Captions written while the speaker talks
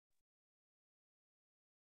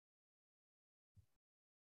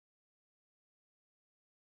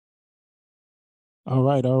All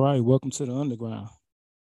right. Welcome to the underground.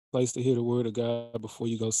 Place to hear the word of God before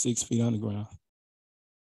you go 6 feet underground.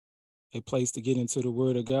 A place to get into the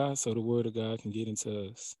word of God so the word of God can get into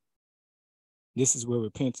us. This is where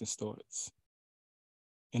repentance starts.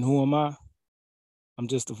 And who am I? I'm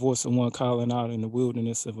just the voice of one calling out in the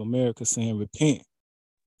wilderness of America saying, repent,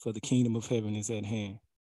 for the kingdom of heaven is at hand.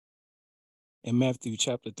 In Matthew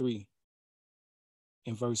chapter 3,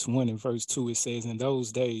 in verse 1 and verse 2, it says, in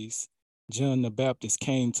those days, John the Baptist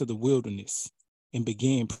came to the wilderness and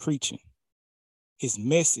began preaching. His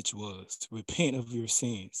message was, repent of your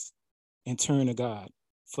sins and turn to God,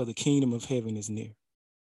 for the kingdom of heaven is near.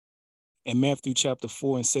 In Matthew chapter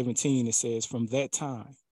 4 and 17, it says, from that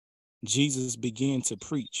time, Jesus began to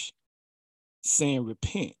preach, saying,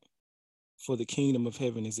 repent, for the kingdom of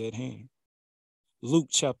heaven is at hand. Luke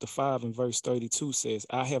chapter 5 and verse 32 says,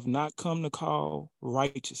 I have not come to call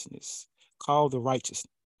the righteous,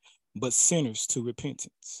 but sinners to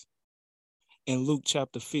repentance. In Luke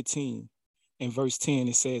chapter 15 and verse 10,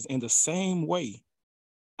 it says, in the same way,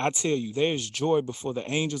 I tell you, there is joy before the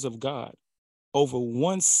angels of God over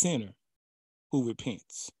one sinner who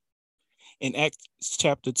repents. In Acts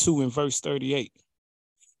chapter 2 and verse 38,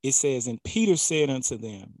 it says, and Peter said unto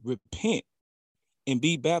them, repent and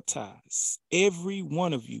be baptized, every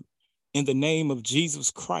one of you, in the name of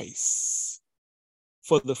Jesus Christ,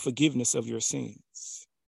 for the forgiveness of your sins.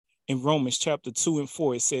 In Romans chapter 2 and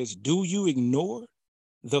 4, it says, do you ignore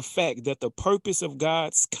the fact that the purpose of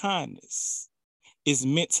God's kindness is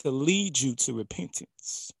meant to lead you to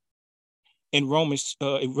repentance? In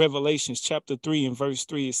Revelations chapter 3 and verse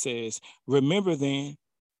 3, it says, remember then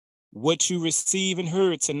what you receive and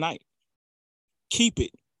heard tonight. Keep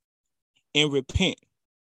it and repent.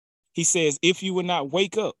 He says, if you will not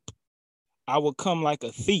wake up, I will come like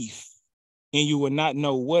a thief, and you will not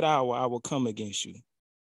know what hour I will come against you.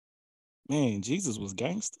 Man, Jesus was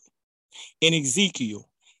gangster. In Ezekiel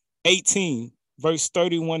 18, verse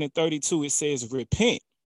 31 and 32, it says, repent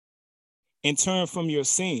and turn from your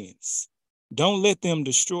sins. Don't let them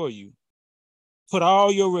destroy you. Put all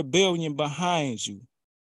your rebellion behind you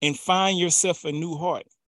and find yourself a new heart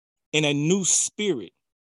and a new spirit.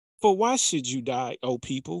 For why should you die, O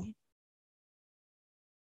people?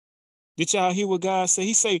 Did y'all hear what God said?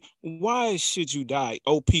 He said, why should you die,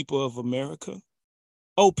 O people of America?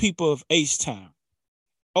 O people of H-Town?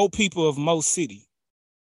 O people of Mo City?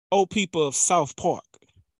 O people of South Park?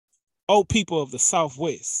 O people of the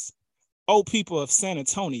Southwest? O people of San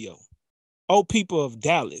Antonio? O people of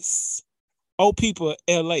Dallas? O people of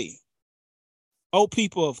LA? O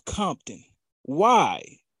people of Compton? Why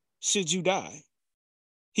should you die?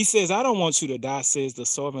 He says, I don't want you to die, says the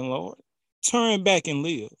sovereign Lord. Turn back and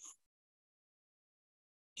live.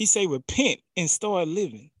 He say, repent and start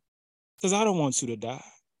living, because I don't want you to die.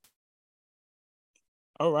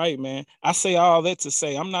 All right, man. I say all that to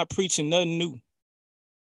say I'm not preaching nothing new.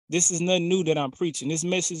 This is nothing new that I'm preaching. This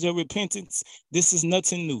message of repentance, this is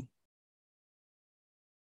nothing new.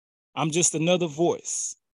 I'm just another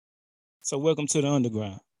voice. So welcome to the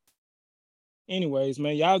underground. Anyways,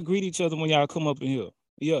 man, y'all greet each other when y'all come up in here.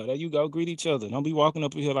 Yeah, there you go. Greet each other. Don't be walking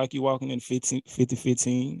up in here like you walking in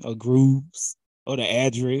 5015 or Grooves or the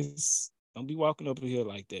address. Don't be walking up in here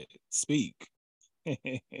like that. Speak.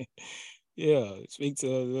 Yeah, speak to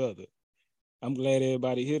the other. I'm glad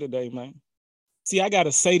everybody here today, man. See, I got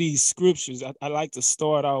to say these scriptures. I like to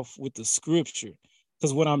start off with the scripture,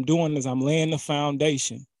 because what I'm doing is I'm laying the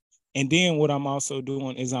foundation. And then what I'm also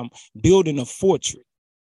doing is I'm building a fortress.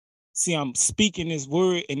 See, I'm speaking this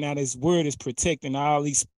word, and now this word is protecting all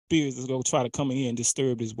these spirits that's going to try to come in here and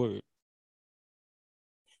disturb this word.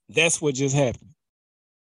 That's what just happened.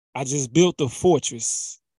 I just built a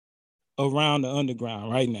fortress around the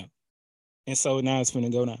underground right now. And so now it's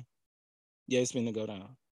finna go down. Yeah, it's finna go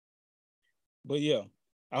down. But yeah,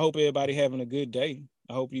 I hope everybody having a good day.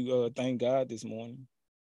 I hope you thank God this morning.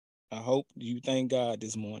 I hope you thank God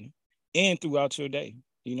this morning and throughout your day.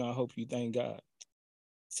 You know, I hope you thank God.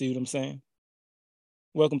 See what I'm saying?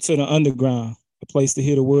 Welcome to the underground, a place to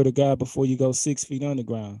hear the word of God before you go 6 feet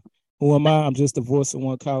underground. Who am I? I'm just the voice of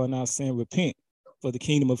one calling out saying, repent, for the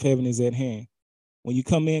kingdom of heaven is at hand. When you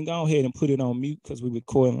come in, go ahead and put it on mute, because we're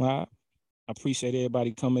recording live. I appreciate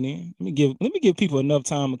everybody coming in. Let me give people enough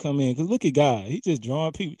time to come in, because look at God. He just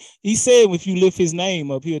drawing people. He said if you lift his name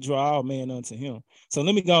up, he'll draw all men unto him. So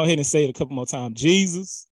let me go ahead and say it a couple more times.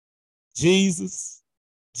 Jesus, Jesus,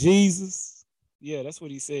 Jesus. Yeah, that's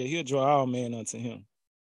what he said. He'll draw all men unto him.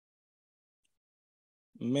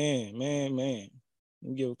 Man. Let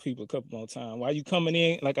me give people a couple more times. While you coming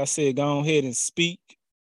in, like I said, go ahead and speak.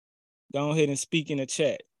 Go ahead and speak in the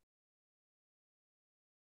chat.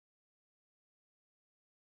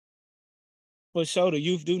 For sure, the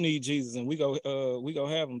youth do need Jesus, and we go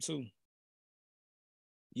have them too.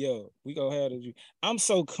 Yeah, we go have the. I'm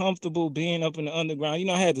so comfortable being up in the underground. You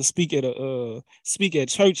know, I had to speak at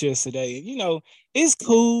church yesterday. You know, it's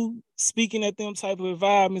cool speaking at them type of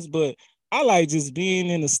environments, but I like just being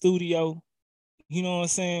in the studio. You know what I'm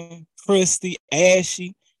saying? Crusty,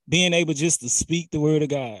 ashy, being able just to speak the word of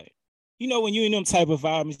God. You know, when you're in them type of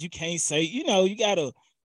environments, you can't say. You know, you gotta.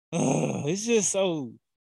 It's just so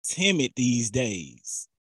timid these days.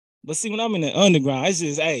 But see, when I'm in the underground, it's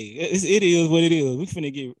just, hey, it is what it is. We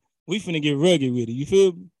finna get rugged with it. You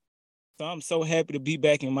feel me? So I'm so happy to be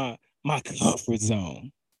back in my comfort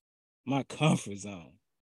zone. My comfort zone.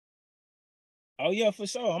 Oh yeah, for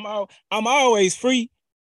sure. I'm always free.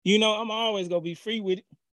 You know, I'm always gonna be free with it.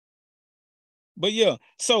 But yeah,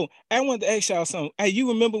 so I wanted to ask y'all something. Hey, you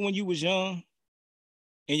remember when you was young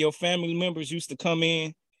and your family members used to come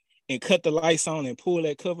in and cut the lights on and pull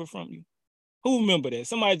that cover from you? Who remember that?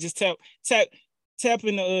 Somebody just tap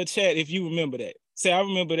in the chat if you remember that. Say, I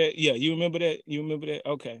remember that. Yeah, you remember that? You remember that?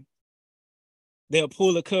 Okay. They'll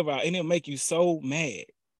pull the cover out and it'll make you so mad.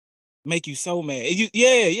 Make you so mad.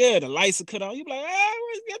 Yeah, the lights will cut on. You be like,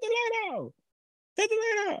 get the light out. Get the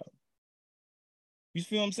light out. You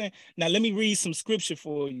feel what I'm saying? Now let me read some scripture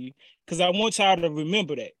for you because I want y'all to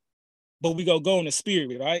remember that. But we gonna go in the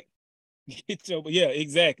spirit, right? Yeah,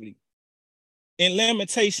 exactly. In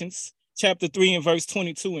Lamentations, chapter 3 and verse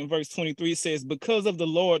 22 and verse 23, it says, because of the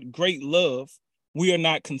Lord great love, we are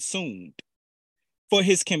not consumed, for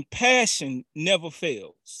his compassion never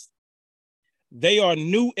fails. They are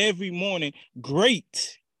new every morning.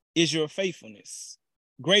 Great is your faithfulness.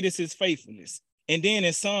 Great is his faithfulness. And then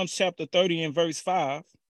in Psalms chapter 30 and verse 5,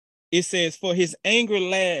 it says, for his anger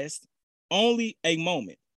lasts only a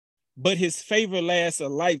moment, but his favor lasts a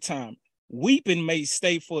lifetime. Weeping may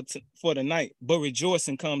stay for the night, but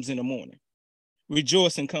rejoicing comes in the morning.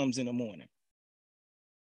 Rejoicing comes in the morning.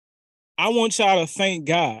 I want y'all to thank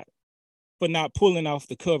God for not pulling off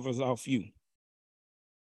the covers off you,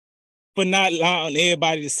 for not allowing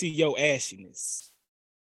everybody to see your ashiness,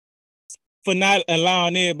 for not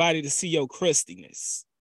allowing everybody to see your crustiness.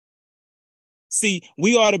 See,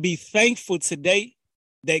 we ought to be thankful today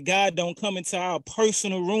that God don't come into our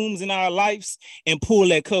personal rooms in our lives and pull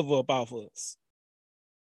that cover up off us.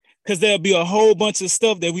 Because there'll be a whole bunch of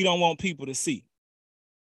stuff that we don't want people to see.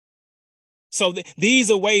 So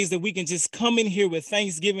these are ways that we can just come in here with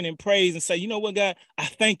thanksgiving and praise and say, you know what, God, I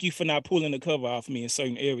thank you for not pulling the cover off me in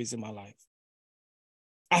certain areas of my life.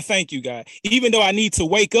 I thank you, God. Even though I need to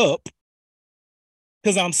wake up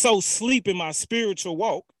because I'm so asleep in my spiritual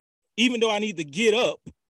walk, even though I need to get up,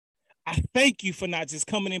 I thank you for not just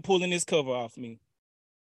coming and pulling this cover off me.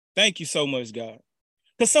 Thank you so much, God.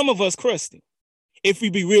 Because some of us crusty, if we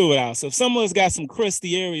be real with ourselves, some of us got some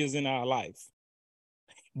crusty areas in our life,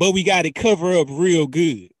 but we got to cover up real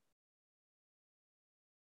good.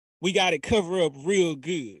 We got to cover up real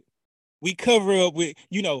good. We cover up with,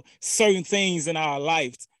 you know, certain things in our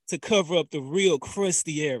life to cover up the real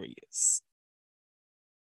crusty areas.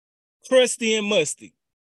 Crusty and musty.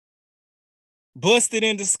 Busted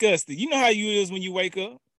and disgusted. You know how you is when you wake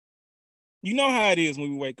up. You know how it is when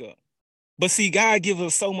we wake up. But see, God gives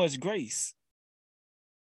us so much grace.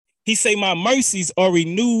 He say, my mercies are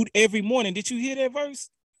renewed every morning. Did you hear that verse?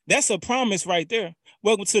 That's a promise right there.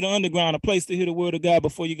 Welcome to the underground, a place to hear the word of God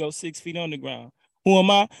before you go 6 feet underground. Who am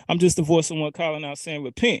I? I'm just the voice of one calling out saying,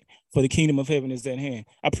 repent, for the kingdom of heaven is at hand.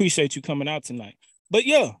 I appreciate you coming out tonight. But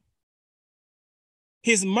yeah,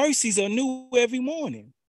 his mercies are new every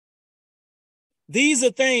morning. These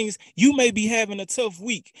are things, you may be having a tough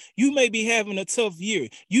week. You may be having a tough year.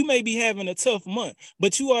 You may be having a tough month,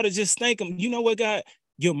 but you ought to just thank him. You know what, God?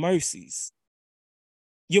 Your mercies.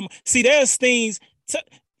 See, there's things,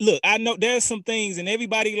 look, I know there's some things in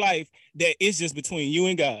everybody's life that it's just between you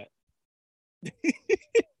and God.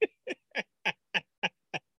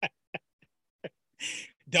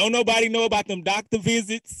 Don't nobody know about them doctor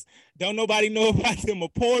visits. Don't nobody know about them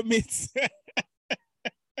appointments.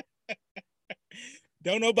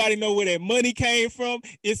 Don't nobody know where that money came from.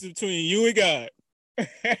 It's between you and God.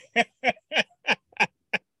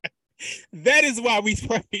 That is why we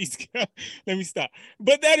praise God. Let me stop.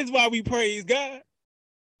 But that is why we praise God.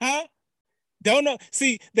 Huh? Don't know.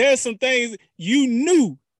 See, there are some things you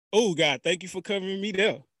knew. Oh, God, thank you for covering me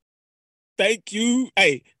there. Thank you.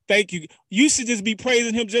 Hey, thank you. You should just be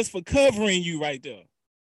praising him just for covering you right there.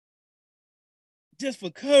 Just for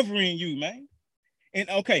covering you, man. And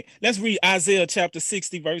okay, let's read Isaiah chapter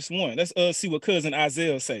 60, verse 1. Let's see what cousin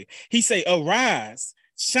Isaiah say. He say, arise,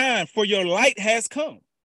 shine, for your light has come,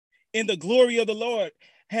 and the glory of the Lord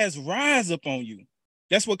has rise upon you.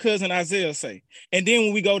 That's what cousin Isaiah say. And then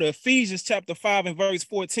when we go to Ephesians chapter 5 and verse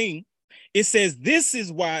 14, it says, this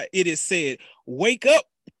is why it is said, wake up,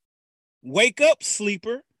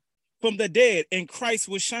 sleeper from the dead, and Christ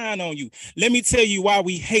will shine on you. Let me tell you why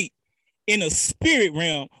we hate in a spirit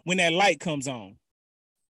realm when that light comes on.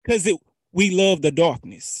 Because we love the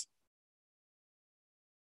darkness.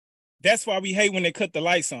 That's why we hate when they cut the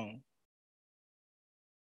lights on.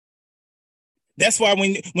 That's why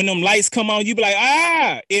when them lights come on, you be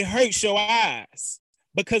like, it hurts your eyes.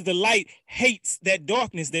 Because the light hates that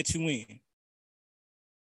darkness that you in.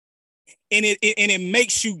 And it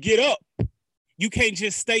makes you get up. You can't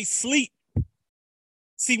just stay asleep.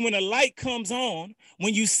 See, when a light comes on,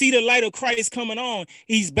 when you see the light of Christ coming on,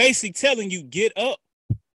 he's basically telling you, get up.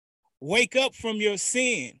 Wake up from your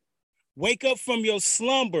sin. Wake up from your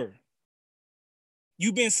slumber.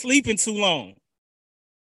 You've been sleeping too long.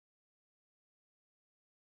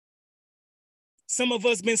 Some of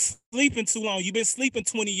us been sleeping too long. You've been sleeping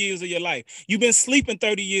 20 years of your life. You've been sleeping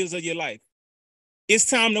 30 years of your life. It's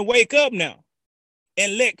time to wake up now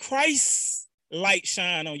and let Christ's light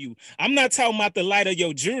shine on you. I'm not talking about the light of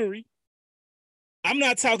your jewelry. I'm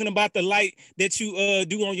not talking about the light that you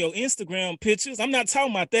do on your Instagram pictures. I'm not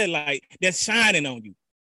talking about that light that's shining on you.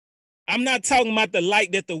 I'm not talking about the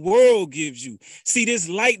light that the world gives you. See, this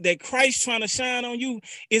light that Christ's trying to shine on you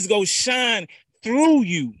is going to shine through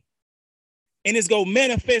you. And it's going to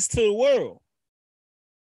manifest to the world.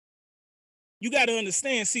 You got to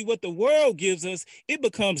understand, see, what the world gives us, it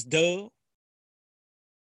becomes dull.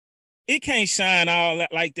 It can't shine all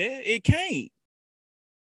like that. It can't.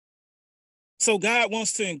 So God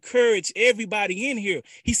wants to encourage everybody in here.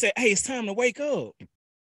 He said, hey, it's time to wake up.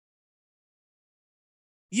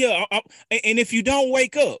 Yeah, and if you don't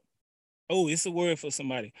wake up, oh, it's a word for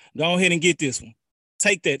somebody. Go ahead and get this one.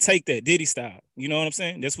 Take that, Diddy style. You know what I'm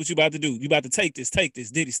saying? That's what you about to do. You about to take this,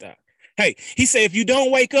 Diddy style. Hey, he said, if you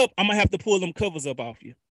don't wake up, I'm going to have to pull them covers up off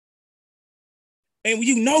you. And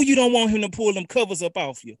you know you don't want him to pull them covers up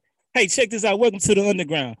off you. Hey, check this out. Welcome to the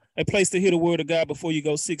underground, a place to hear the word of God before you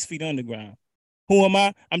go 6 feet underground. Who am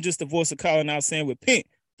I? I'm just the voice of calling out saying, repent,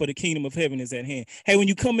 for the kingdom of heaven is at hand. Hey, when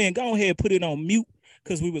you come in, go ahead and put it on mute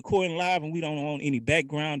because we're recording live and we don't want any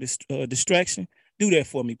background distraction. Do that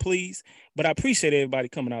for me, please. But I appreciate everybody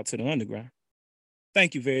coming out to the underground.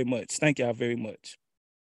 Thank you very much. Thank y'all very much.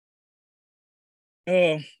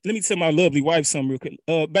 Let me tell my lovely wife something real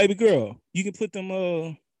quick. Baby girl, you can put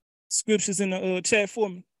them scriptures in the chat for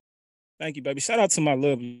me. Thank you, baby. Shout out to my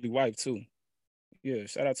lovely wife too. Yeah,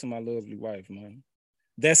 shout out to my lovely wife, man.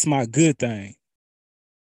 That's my good thing.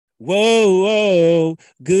 Whoa,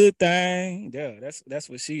 good thing. Yeah, that's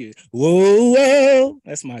what she is. Whoa,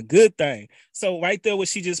 that's my good thing. So right there, what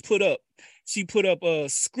she just put up, she put up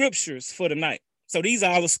scriptures for the night. So these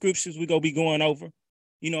are all the scriptures we're gonna be going over.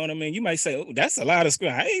 You know what I mean? You might say, oh, that's a lot of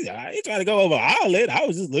scripture. I ain't trying to go over all that. I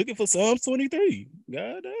was just looking for Psalms 23.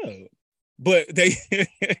 God damn. But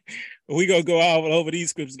we gonna go all over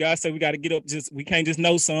these scriptures. God said we got to get up. We can't just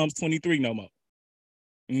know Psalms 23 no more.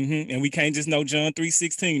 And we can't just know John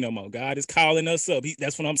 3:16 no more. God is calling us up.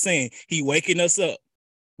 That's what I'm saying. He waking us up.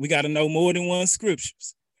 We got to know more than one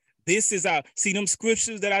scriptures. This is see them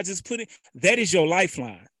scriptures that I just put in. That is your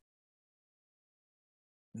lifeline.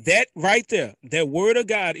 That right there, that word of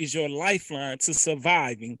God is your lifeline to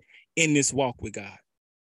surviving in this walk with God.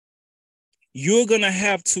 You're going to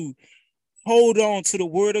have to hold on to the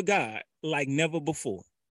word of God like never before.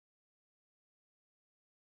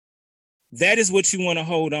 That is what you want to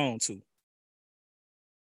hold on to.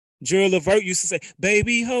 Gerald Levert used to say,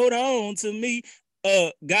 baby, hold on to me.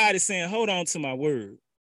 God is saying, hold on to my word.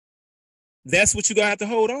 That's what you're going to have to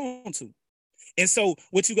hold on to. And so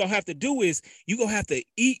what you're going to have to do is you're going to have to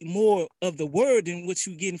eat more of the word than what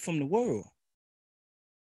you're getting from the world.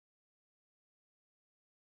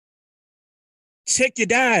 Check your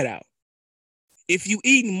diet out. If you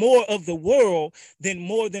eating more of the world than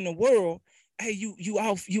more than the world, hey, you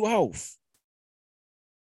off.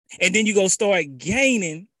 And then you're going to start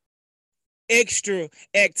gaining extra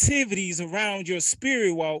activities around your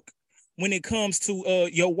spirit walk when it comes to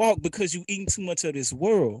your walk because you eating too much of this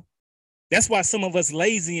world. That's why some of us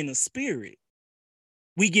lazy in the spirit.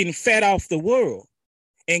 We getting fat off the world.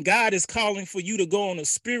 And God is calling for you to go on a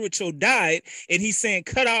spiritual diet. And he's saying,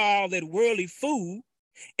 cut out all that worldly food.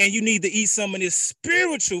 And you need to eat some of this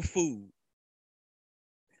spiritual food.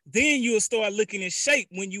 Then you'll start looking in shape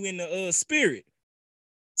when you in the spirit.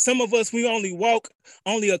 Some of us, we only walk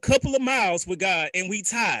a couple of miles with God and we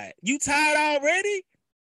tired. You tired already?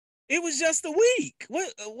 It was just a week.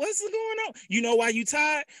 What's going on? You know why you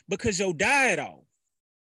tired? Because your diet off.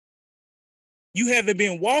 You haven't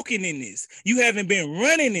been walking in this. You haven't been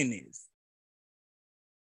running in this.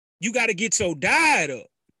 You got to get your diet up.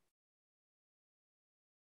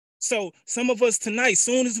 So some of us tonight,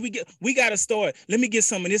 soon as we got to start, let me get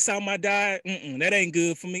some of this out my diet. That ain't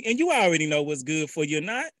good for me. And you already know what's good for you or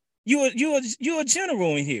not. You're a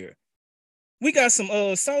general in here. We got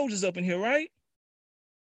some soldiers up in here, right?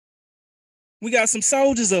 We got some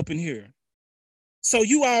soldiers up in here. So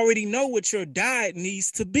you already know what your diet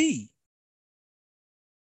needs to be.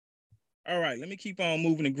 All right, let me keep on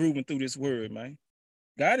moving and grooving through this word, man.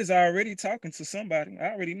 God is already talking to somebody.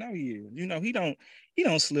 I already know he is. You know, he don't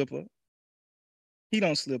slip up. He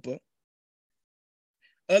don't slip up.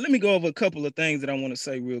 Let me go over a couple of things that I want to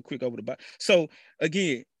say real quick over the Bible. So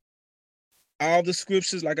again, all the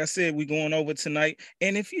scriptures, like I said, we're going over tonight.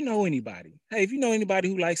 And if you know anybody, hey, if you know anybody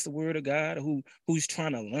who likes the word of God, or who's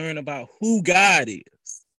trying to learn about who God is,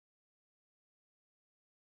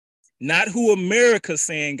 not who America's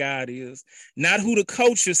saying God is, not who the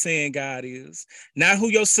culture saying God is, not who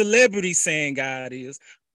your celebrity saying God is.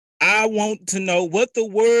 I want to know what the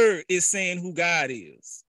word is saying who God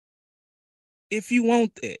is. If you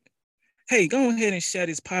want that, hey, go ahead and share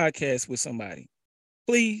this podcast with somebody,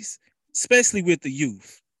 please, especially with the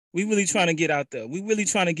youth. We really trying to get out there. We really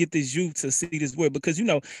trying to get this youth to see this word because, you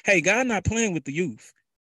know, hey, God not playing with the youth.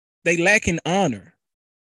 They lacking honor.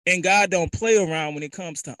 And God don't play around when it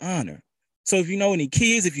comes to honor. So if you know any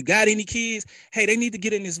kids, if you got any kids, hey, they need to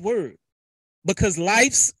get in this word. Because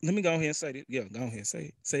life's, let me go ahead and say it. Yeah, go ahead and say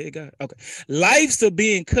it. Say it, God. Okay. Life's are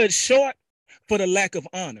being cut short for the lack of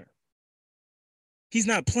honor. He's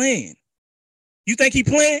not playing. You think he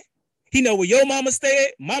playing? He know where your mama said,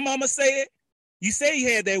 my mama said. You say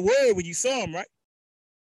he had that word when you saw him, right?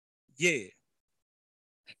 Yeah.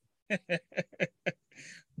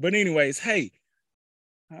 But anyways, hey,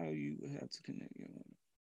 how you have to connect your mama?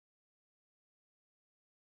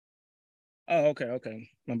 Oh, okay.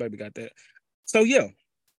 My baby got that. So yeah.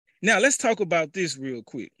 Now let's talk about this real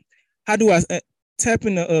quick. How do I tap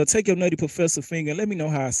in the take your nutty professor finger and let me know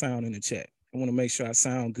how I sound in the chat. I want to make sure I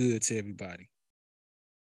sound good to everybody.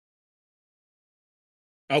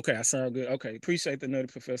 Okay, I sound good. Okay, appreciate the nutty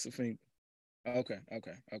professor finger. Okay.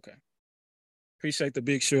 Appreciate the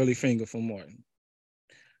big Shirley finger from Martin.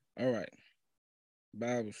 All right,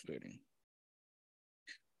 Bible study.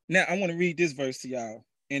 Now I want to read this verse to y'all,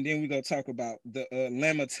 and then we're gonna talk about the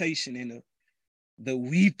lamentation and the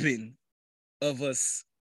weeping of us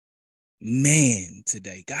man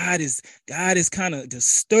today. God is kind of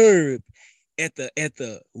disturbed at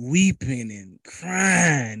the weeping and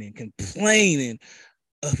crying and complaining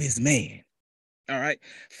of his man. All right.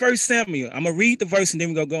 First Samuel, I'm gonna read the verse and then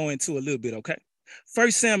we're gonna go into a little bit, okay?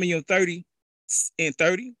 First Samuel 30 and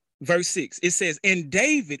 30, verse 6. It says, and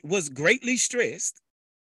David was greatly stressed.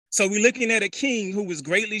 So we're looking at a king who was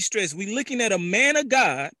greatly stressed. We're looking at a man of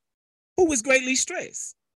God who was greatly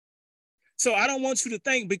stressed. So I don't want you to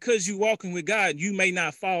think because you're walking with God, you may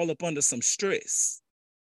not fall up under some stress.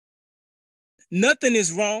 Nothing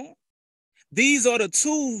is wrong. These are the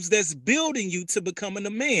tools that's building you to becoming a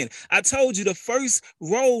man. I told you the first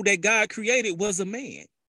role that God created was a man.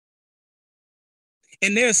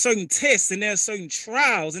 And there are certain tests and there are certain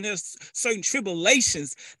trials and there's certain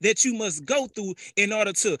tribulations that you must go through in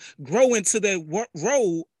order to grow into that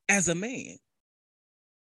role as a man.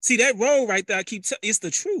 See, that role right there, it's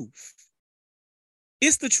the truth.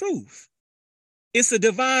 It's the truth. It's a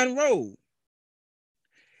divine role.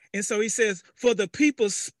 And so he says, for the people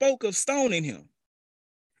spoke of stoning him.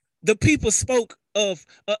 The people spoke of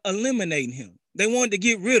eliminating him. They wanted to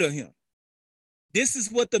get rid of him. This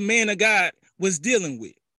is what the man of God was dealing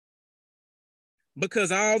with.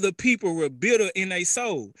 Because all the people were bitter in their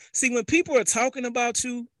soul. See, when people are talking about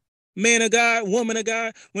you, man of God, woman of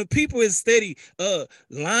God, when people is steady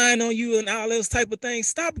lying on you and all those type of things,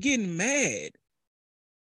 stop getting mad.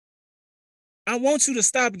 I want you to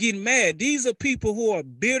stop getting mad. These are people who are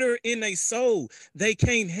bitter in their soul. They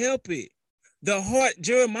can't help it. The heart,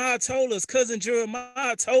 Jeremiah told us, cousin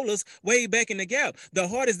Jeremiah told us way back in the gap, the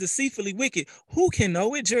heart is deceitfully wicked. Who can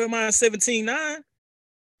know it? Jeremiah 17:9.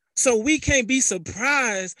 So we can't be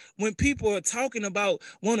surprised when people are talking about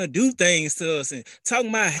want to do things to us and talking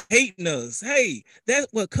about hating us. Hey,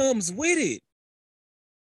 that's what comes with it.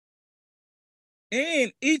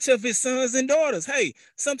 And each of his sons and daughters. Hey,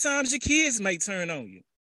 sometimes your kids may turn on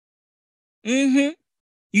you.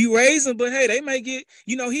 You raise them, but hey, they may get,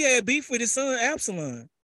 he had beef with his son, Absalom.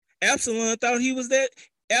 Absalom really thought he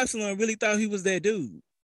was that dude.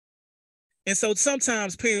 And so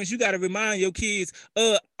sometimes parents, you got to remind your kids,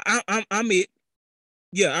 I'm it.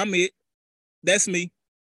 Yeah, I'm it. That's me.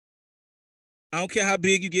 I don't care how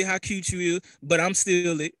big you get, how cute you is, but I'm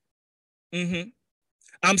still it. Mm-hmm.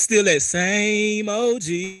 I'm still that same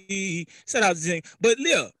OG. Shout out to Jane. But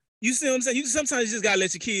Lil, you see what I'm saying? You sometimes you just gotta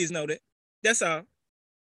let your kids know that. That's all.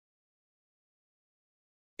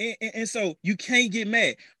 And so you can't get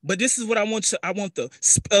mad. But this is what I want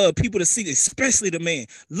the people to see, especially the man.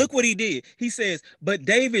 Look what he did. He says, but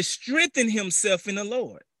David strengthened himself in the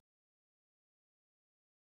Lord.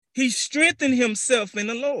 He strengthened himself in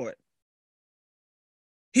the Lord.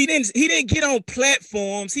 He didn't get on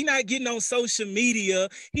platforms. He not getting on social media.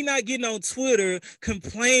 He not getting on Twitter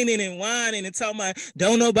complaining and whining and talking about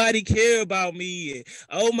don't nobody care about me. And,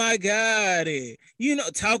 oh my God. And,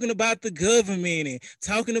 talking about the government and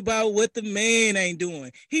talking about what the man ain't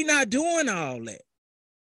doing. He not doing all that.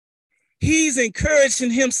 He's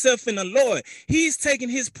encouraging himself in the Lord. He's taking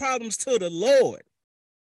his problems to the Lord.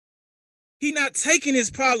 He not taking his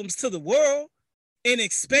problems to the world and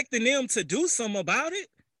expecting them to do something about it.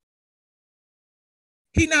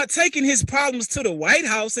 He not taking his problems to the White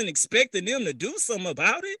House and expecting them to do something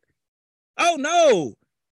about it. Oh, no.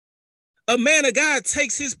 A man of God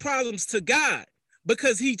takes his problems to God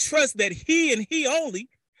because he trusts that he and he only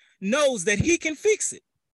knows that he can fix it.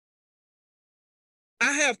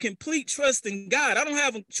 I have complete trust in God. I don't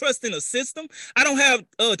have trust in a system. I don't have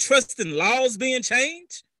trust in laws being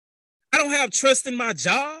changed. I don't have trust in my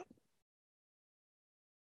job.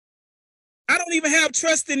 I don't even have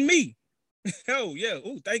trust in me. Oh, yeah.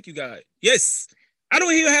 Oh, thank you, God. Yes. I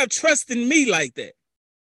don't even have trust in me like that.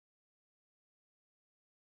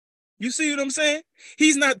 You see what I'm saying?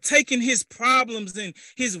 He's not taking his problems and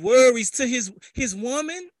his worries to his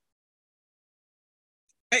woman.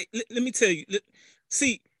 Hey, let me tell you.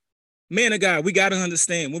 See, man of God, we got to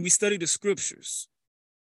understand when we study the scriptures,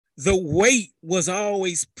 the weight was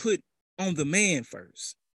always put on the man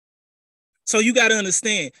first. So you got to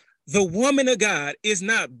understand, the woman of God is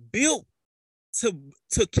not built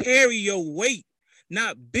to carry your weight,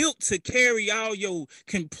 not built to carry all your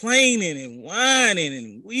complaining and whining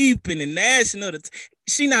and weeping and gnashing of the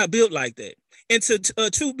she not built like that. And to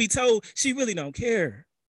truth be told, she really don't care.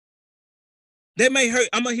 That may hurt.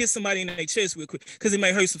 I'm gonna hit somebody in their chest real quick because it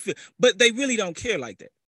may hurt some feel, but they really don't care like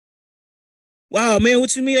that. Wow, man,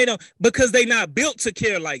 what you mean they don't? Because they not built to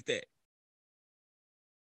care like that.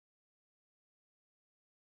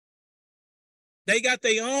 They got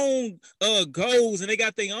their own goals and they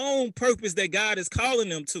got their own purpose that God is calling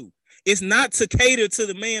them to. It's not to cater to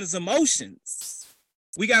the man's emotions.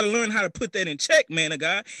 We got to learn how to put that in check, man of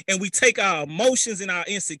God. And we take our emotions and our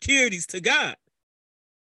insecurities to God.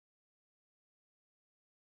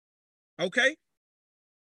 Okay?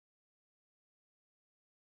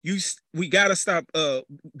 We got to stop,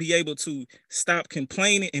 be able to stop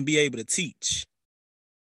complaining and be able to teach.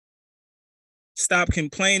 Stop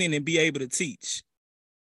complaining and be able to teach.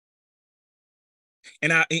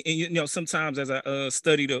 And sometimes as I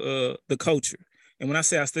study the culture, and when I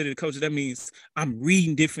say I study the culture, that means I'm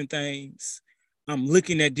reading different things. I'm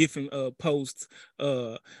looking at different posts.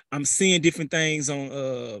 I'm seeing different things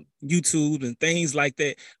on YouTube and things like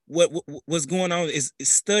that. What's going on is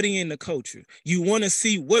studying the culture. You want to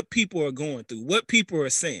see what people are going through, what people are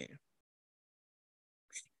saying.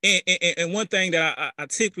 And one thing that I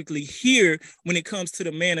typically hear when it comes to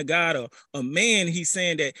the man of God or a man, he's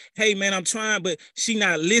saying that, hey man, I'm trying, but she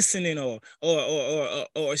not listening or I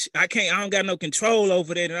don't got no control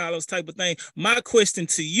over that and all those type of things. My question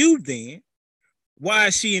to you then, why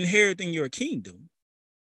is she inheriting your kingdom?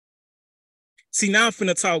 See, now I'm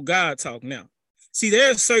finna talk God talk now. See, there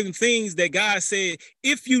are certain things that God said,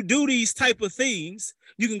 if you do these type of things,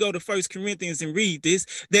 you can go to 1 Corinthians and read this,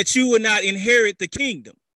 that you will not inherit the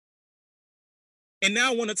kingdom. And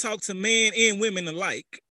now I want to talk to men and women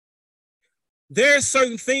alike. There are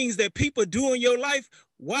certain things that people do in your life.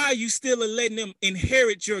 Why are you still letting them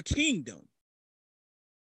inherit your kingdom?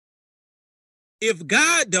 If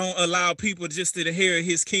God don't allow people just to inherit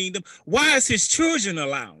his kingdom, why is his children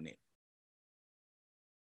allowing it?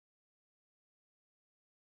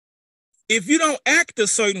 If you don't act a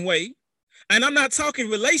certain way, and I'm not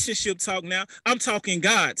talking relationship talk now, I'm talking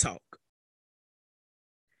God talk.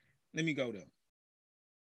 Let me go there.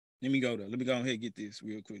 Let me go ahead and get this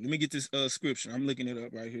real quick. Let me get this scripture. I'm looking it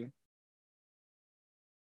up right here.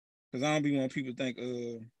 Because I don't be want people to think,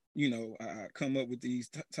 I come up with these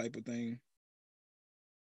type of things.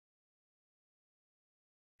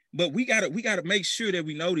 But we gotta make sure that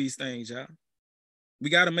we know these things, y'all.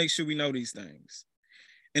 We gotta make sure we know these things.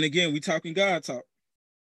 And again, we talking God talk.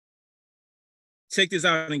 Check this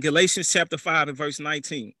out in Galatians chapter 5 and verse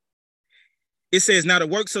 19. It says, now the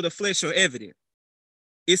works of the flesh are evident.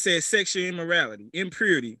 It says sexual immorality,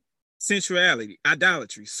 impurity, sensuality,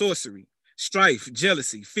 idolatry, sorcery, strife,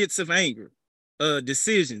 jealousy, fits of anger,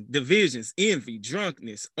 decision, divisions, envy,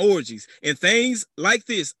 drunkenness, orgies, and things like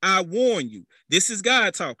this. I warn you. This is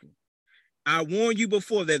God talking. I warn you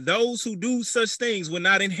before that those who do such things will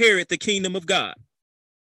not inherit the kingdom of God.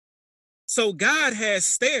 So God has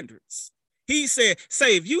standards. He said,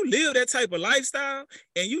 say, if you live that type of lifestyle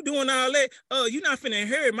and you doing all that, you're not finna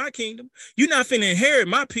inherit my kingdom. You're not finna inherit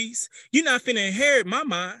my peace. You're not finna inherit my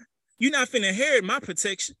mind. You're not finna inherit my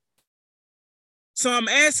protection. So I'm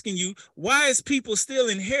asking you, why is people still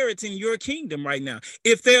inheriting your kingdom right now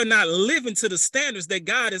if they're not living to the standards that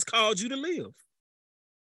God has called you to live?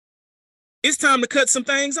 It's time to cut some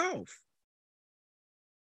things off.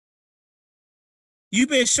 You've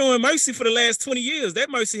been showing mercy for the last 20 years. That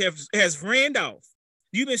mercy has ran off.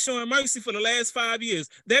 You've been showing mercy for the last 5 years.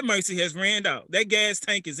 That mercy has ran out. That gas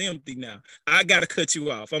tank is empty now. I got to cut you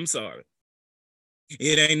off. I'm sorry.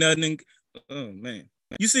 It ain't nothing. Oh, man.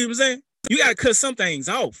 You see what I'm saying? You got to cut some things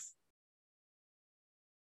off.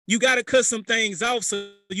 You got to cut some things off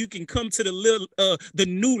so you can come to the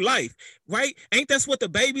new life, right? Ain't that's what the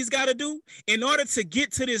babies got to do? In order to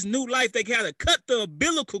get to this new life, they got to cut the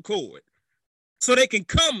umbilical cord so they can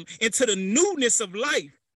come into the newness of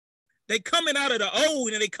life. They coming out of the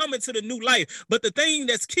old and they come into the new life. But the thing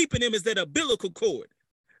that's keeping them is that umbilical cord.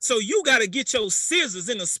 So you got to get your scissors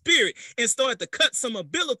in the spirit and start to cut some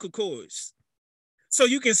umbilical cords so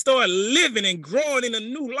you can start living and growing in a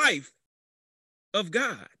new life of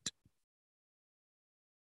God.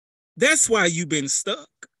 That's why you've been stuck.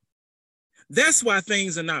 That's why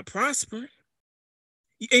things are not prospering.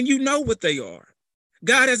 And you know what they are.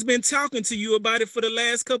 God has been talking to you about it for the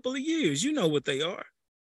last couple of years. You know what they are.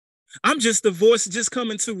 I'm just the voice just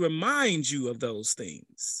coming to remind you of those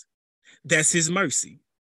things. That's his mercy.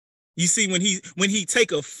 You see, when he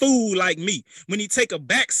take a fool like me, when he take a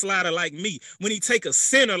backslider like me, when he take a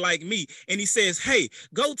sinner like me, and he says, hey,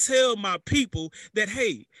 go tell my people that,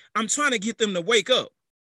 hey, I'm trying to get them to wake up.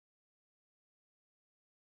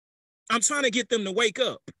 I'm trying to get them to wake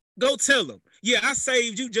up. Go tell them. Yeah, I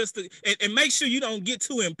saved you just to, and make sure you don't get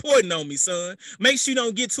too important on me, son. Make sure you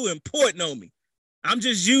don't get too important on me. I'm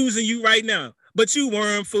just using you right now, but you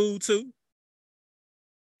worm food too.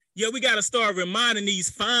 Yeah, we got to start reminding these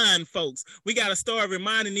fine folks. We got to start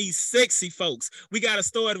reminding these sexy folks. We got to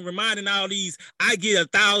start reminding all these I get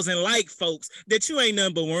 1,000 like folks that you ain't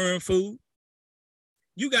nothing but worm food.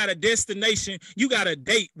 You got a destination. You got a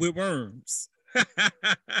date with worms.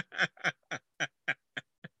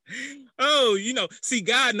 Oh, you know, see,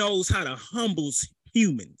 God knows how to humble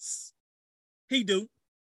humans. He do.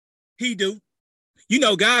 He do. You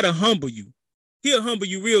know, God will humble you. He'll humble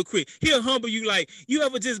you real quick. He'll humble you like you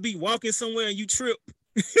ever just be walking somewhere and you trip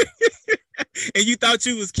and you thought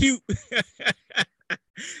you was cute.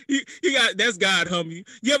 you got that's God humble you.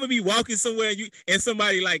 You ever be walking somewhere and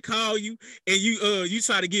somebody like call you and you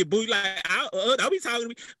try to get booed like I'll be talking to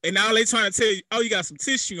me and now they trying to tell you, oh, you got some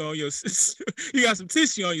tissue on your you got some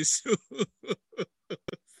tissue on your shoe.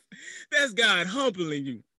 That's God humbling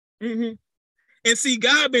you. Mm-hmm. And see,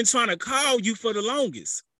 God been trying to call you for the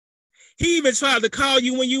longest. He even tried to call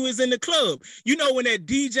you when you was in the club. You know, when that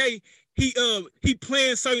DJ, he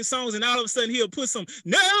playing certain songs and all of a sudden he'll put some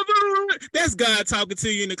never. That's God talking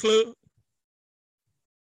to you in the club.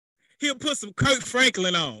 He'll put some Kirk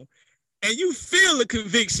Franklin on and you feel the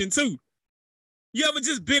conviction too. You ever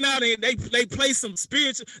just been out and they play some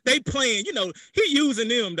spiritual, they playing, you know, he using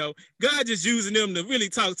them though. God just using them to really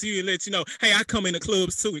talk to you and let you know, hey, I come in the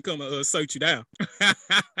clubs too and come search you down.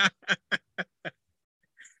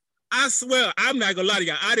 I swear, I'm not gonna lie to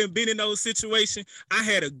y'all. I done been in those situations. I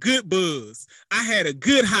had a good buzz. I had a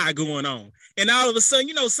good high going on. And all of a sudden,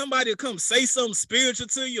 you know, somebody will come say something spiritual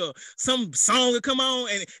to you or some song will come on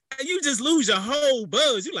and you just lose your whole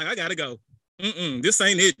buzz. You're like, I gotta go. This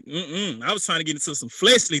ain't it. I was trying to get into some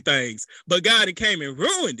fleshly things, but God came and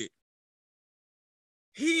ruined it.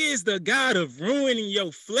 He is the God of ruining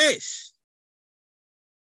your flesh.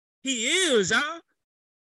 He is, y'all.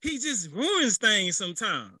 He just ruins things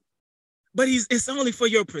sometimes. But it's only for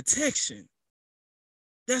your protection.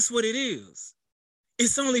 That's what it is.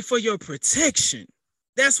 It's only for your protection.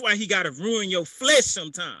 That's why he got to ruin your flesh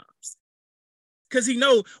sometimes. Because he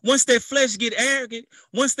know once that flesh get arrogant,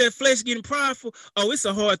 once that flesh getting prideful, oh, it's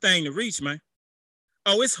a hard thing to reach, man.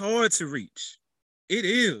 Oh, it's hard to reach. It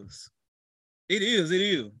is. It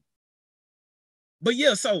is. But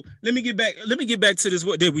yeah, so let me get back to this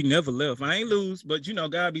word that we never left. I ain't lose, but you know,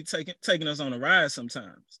 God be taking us on a ride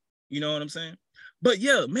sometimes. You know what I'm saying? But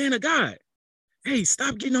yeah, man of God, hey,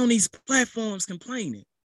 stop getting on these platforms complaining.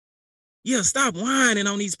 Yeah, stop whining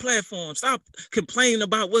on these platforms. Stop complaining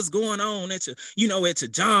about what's going on at your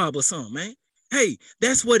job or something, man. Hey,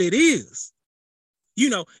 that's what it is.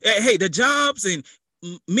 Hey, the jobs and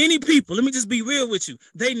many people, let me just be real with you,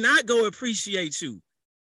 they not go appreciate you.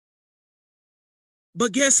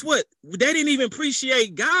 But guess what? They didn't even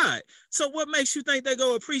appreciate God. So what makes you think they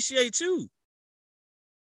go appreciate you?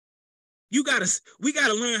 We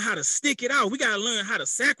gotta learn how to stick it out. We gotta learn how to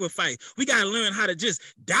sacrifice. We gotta learn how to just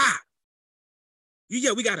die.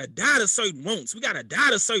 Yeah, we gotta die to certain wants. We gotta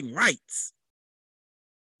die to certain rights.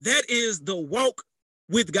 That is the walk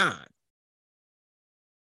with God.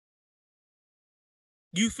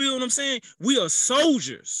 You feel what I'm saying? We are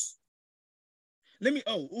soldiers.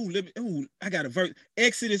 I got a verse.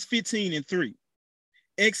 Exodus 15:3.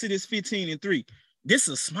 Exodus 15:3. This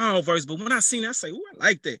is a small verse, but when I seen it, I say, "Ooh, I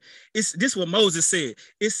like that." This is what Moses said.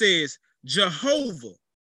 It says, Jehovah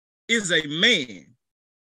is a man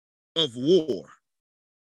of war.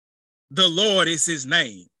 The Lord is his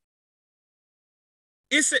name.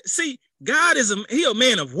 See, God is he a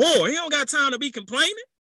man of war. He don't got time to be complaining.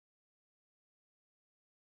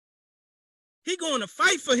 He going to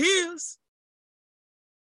fight for his.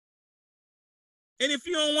 And if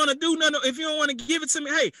you don't want to do nothing, if you don't want to give it to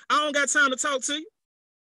me, hey, I don't got time to talk to you.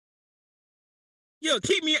 Yeah,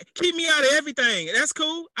 keep me out of everything. That's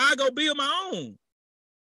cool. I'll go build my own.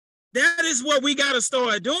 That is what we got to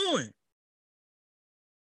start doing.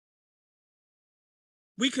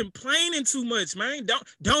 We complaining too much, man.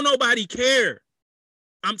 Don't nobody care.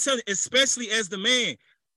 I'm telling you, especially as the man,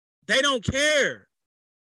 they don't care.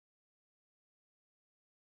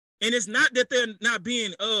 And it's not that they're not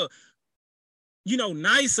being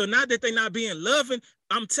nice, or not that they're not being loving.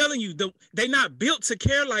 I'm telling you, they not built to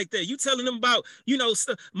care like that. You telling them about,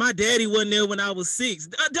 my daddy wasn't there when I was 6.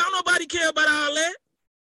 Don't nobody care about all that.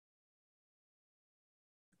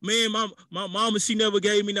 Man, my mama, she never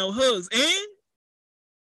gave me no hugs. And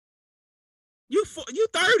you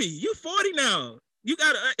 30, you 40 now. You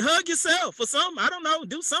gotta hug yourself or something. I don't know,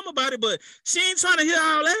 do something about it. But she ain't trying to hear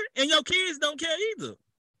all that, and your kids don't care either.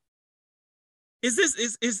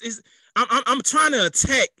 I'm trying to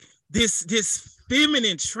attack this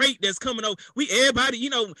feminine trait that's coming over. Everybody,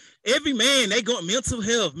 every man, they go mental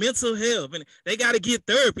health, and they got to get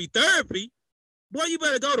therapy. Boy, you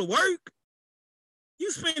better go to work. You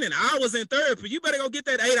spending hours in therapy. You better go get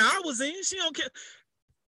that 8 hours in. She don't care.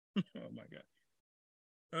 Oh my God.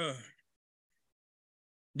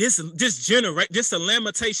 This a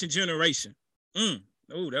lamentation generation.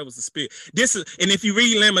 Oh, that was the spirit. And if you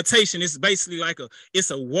read Lamentation, it's basically like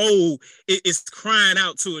it's a woe. It's crying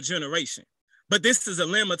out to a generation. But this is a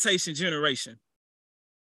lamentation generation.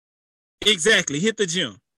 Exactly. Hit the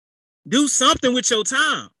gym. Do something with your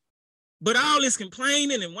time. But all this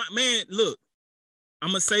complaining and man, look, I'm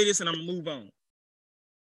going to say this and I'm going to move on.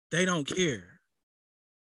 They don't care.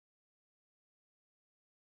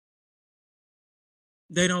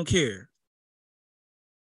 They don't care.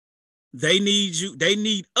 They need you. They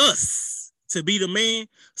need us to be the man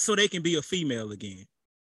so they can be a female again.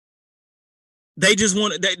 They just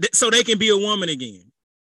want so they can be a woman again.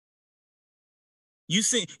 You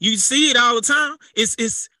see it all the time.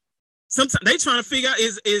 It's sometimes they trying to figure out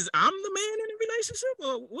is I'm the man in the relationship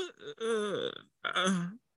or what?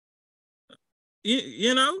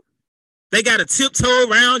 They got to tiptoe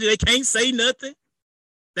around you. They can't say nothing.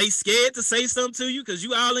 They scared to say something to you because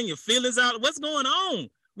you all in your feelings out. What's going on?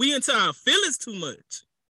 We into our feelings too much.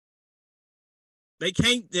 They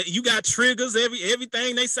can't. You got triggers.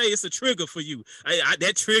 Everything they say, it's a trigger for you.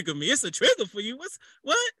 That triggered me. It's a trigger for you.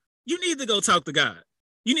 What? You need to go talk to God.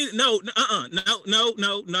 You need no,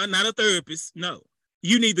 not a therapist. No,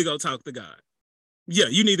 you need to go talk to God. Yeah,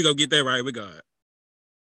 you need to go get that right with God.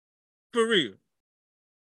 For real.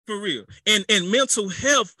 And mental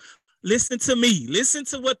health. Listen to me. Listen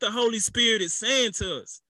to what the Holy Spirit is saying to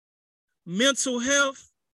us. Mental health.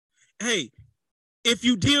 Hey, if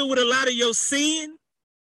you deal with a lot of your sin,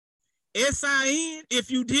 S-I-N, if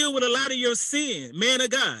you deal with a lot of your sin, man of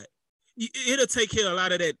God, it'll take care of a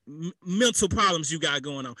lot of that mental problems you got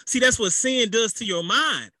going on. See, that's what sin does to your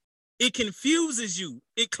mind. It confuses you.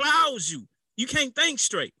 It clouds you. You can't think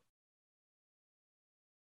straight.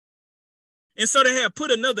 And so they have put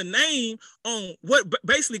another name on what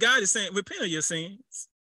basically God is saying, repent of your sins.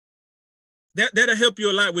 That'll help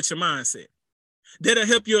you a lot with your mindset. That'll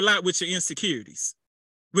help you a lot with your insecurities.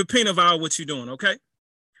 Repent of all what you're doing, okay?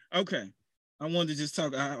 Okay. I wanted to just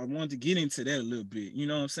talk, I wanted to get into that a little bit, you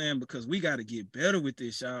know what I'm saying? Because we got to get better with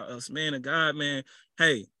this, y'all. Us, man of God, man.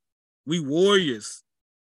 Hey, we warriors.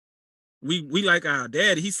 We like our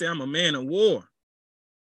daddy. He said, I'm a man of war.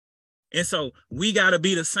 And so we got to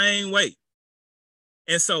be the same way.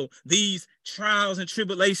 And so these trials and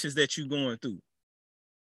tribulations that you're going through,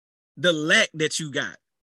 the lack that you got,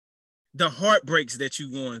 the heartbreaks that you're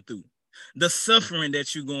going through, the suffering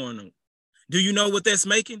that you're going through, do you know what that's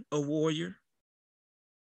making? A warrior.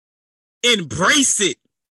 Embrace it.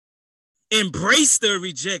 Embrace the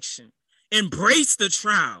rejection. Embrace the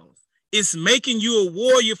trials. It's making you a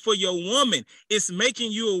warrior for your woman. It's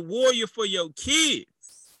making you a warrior for your kids.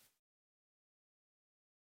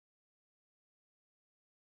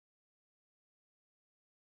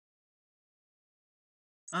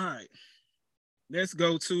 All right. Let's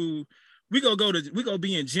go to, we're gonna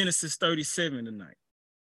be in Genesis 37 tonight.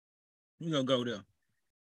 We're gonna go there.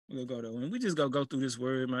 We're gonna go there. And we just gonna go through this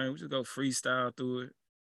word, man. We just go freestyle through it.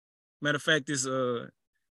 Matter of fact, this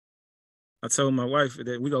I told my wife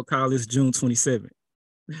that we're gonna call this June 27th.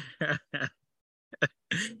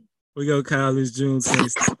 We're gonna call this June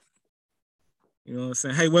 27th. You know what I'm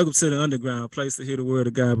saying? Hey, welcome to the underground, place to hear the word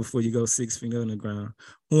of God before you go 6 feet underground.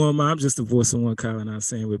 Who am I? I'm just the voice of one calling out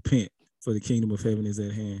saying, repent, for the kingdom of heaven is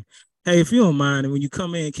at hand. Hey, if you don't mind, and when you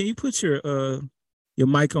come in, can you put your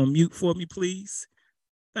mic on mute for me, please?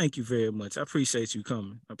 Thank you very much. I appreciate you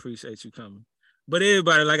coming. But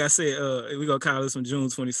everybody, like I said, we're gonna call this on June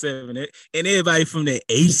 27th. And everybody from that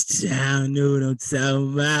H-Town know what I'm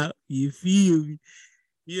talking about. You feel me?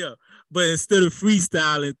 Yeah. But instead of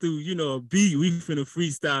freestyling through, a beat, we finna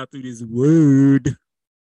freestyle through this word.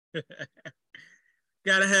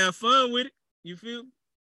 Gotta have fun with it. You feel?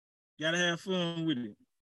 Gotta have fun with it.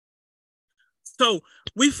 So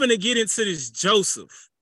we finna get into this Joseph.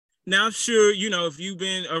 Now, I'm sure, if you've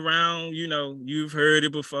been around, you've heard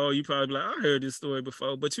it before. You probably be like, I heard this story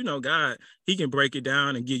before. But God, he can break it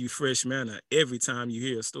down and give you fresh manna every time you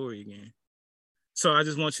hear a story again. So I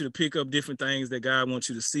just want you to pick up different things that God wants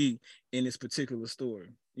you to see in this particular story.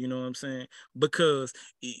 You know what I'm saying? Because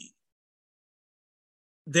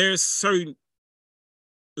there's certain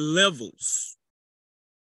levels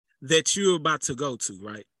that you're about to go to,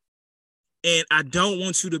 right? And I don't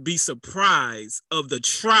want you to be surprised of the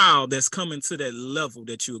trial that's coming to that level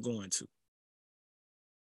that you're going to.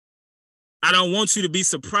 I don't want you to be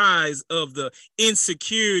surprised of the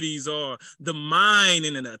insecurities or the mind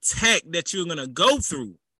and an attack that you're going to go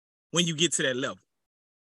through when you get to that level.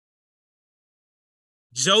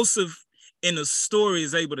 Joseph in the story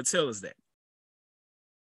is able to tell us that.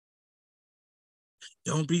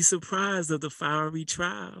 Don't be surprised of the fiery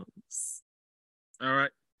trials. All right.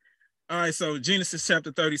 All right, so Genesis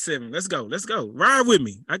chapter 37. Let's go. Ride with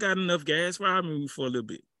me. I got enough gas. Ride with me for a little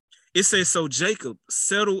bit. It says, so Jacob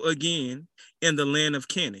settled again in the land of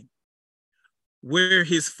Canaan, where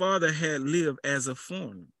his father had lived as a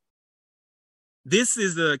foreigner. This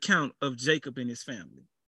is the account of Jacob and his family.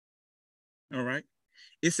 All right.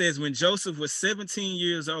 It says when Joseph was 17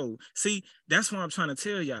 years old. See, that's what I'm trying to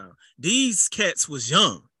tell y'all. These cats was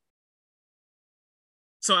young.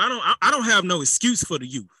 So I don't have no excuse for the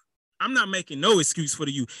youth. I'm not making no excuse for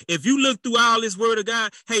the youth. If you look through all this word of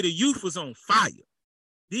God, hey, the youth was on fire.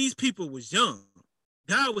 These people was young.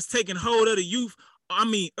 God was taking hold of the youth,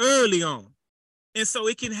 early on. And so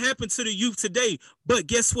it can happen to the youth today. But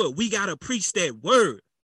guess what? We got to preach that word.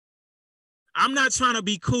 I'm not trying to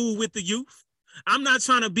be cool with the youth. I'm not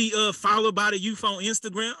trying to be followed by the youth on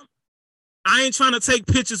Instagram. I ain't trying to take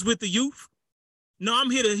pictures with the youth. No, I'm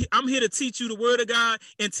here to teach you the word of God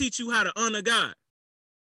and teach you how to honor God.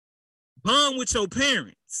 Bond with your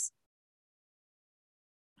parents.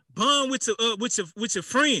 Bond with your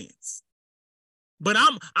friends. But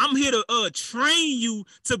I'm here to train you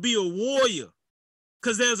to be a warrior,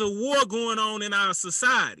 because there's a war going on in our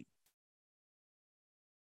society.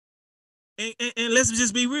 And let's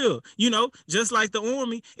just be real, just like the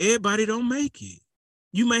army, everybody don't make it.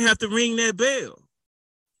 You may have to ring that bell.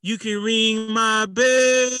 You can ring my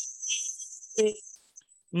bell.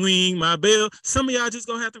 Ring my bell. Some of y'all just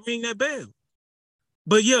gonna have to ring that bell.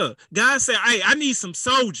 But yeah, God said, hey, I need some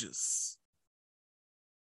soldiers.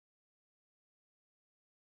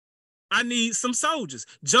 I need some soldiers.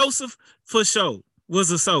 Joseph, for sure, was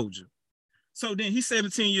a soldier. So then he's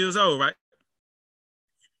 17 years old, right?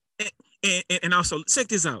 And also, check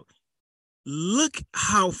this out. Look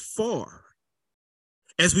how far,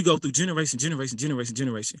 as we go through generation,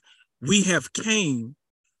 we have came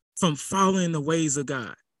from following the ways of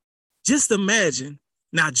God. Just imagine,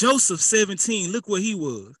 now Joseph, 17, look where he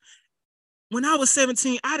was. When I was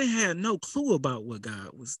 17, I didn't have no clue about what God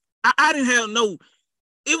was. I didn't have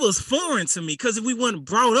it was foreign to me because we weren't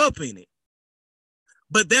brought up in it.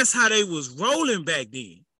 But that's how they was rolling back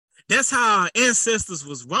then. That's how our ancestors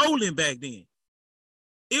was rolling back then.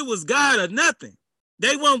 It was God or nothing.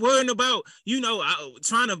 They weren't worrying about,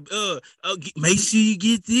 trying to make sure you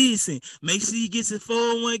get this and make sure you get your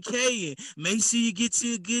 401k and make sure you get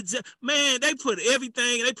you a good job. Man, they put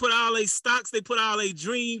everything, they put all their stocks, they put all their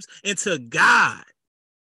dreams into God.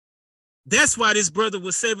 That's why this brother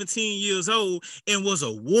was 17 years old and was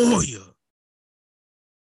a warrior.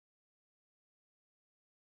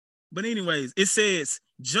 But anyways, it says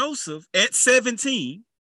Joseph at 17,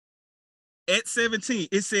 it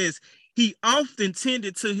says he often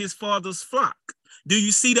tended to his father's flock. Do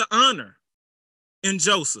you see the honor in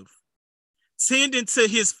Joseph? Tending to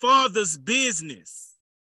his father's business.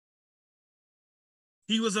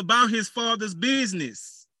 He was about his father's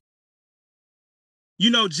business.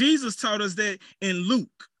 Jesus taught us that in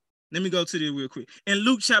Luke. Let me go to this real quick. In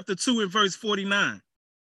Luke chapter 2 and verse 49,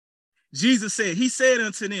 Jesus said, he said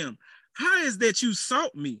unto them, how is that you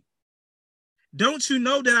sought me? Don't you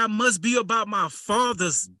know that I must be about my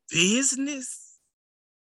father's business?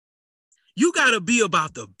 You got to be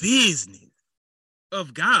about the business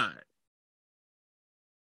of God.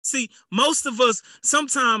 See, most of us,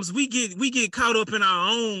 sometimes we get caught up in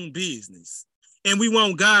our own business and we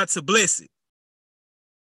want God to bless it.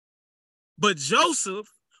 But Joseph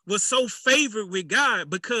was so favored with God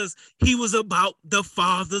because he was about the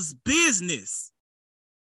Father's business.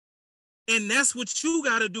 And that's what you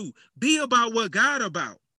got to do. Be about what God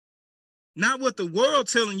about. Not what the world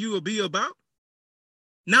telling you to be about.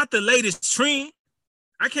 Not the latest trend.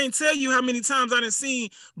 I can't tell you how many times I done seen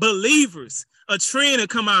believers, a trend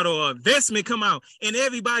come out or an investment come out and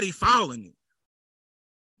everybody following it.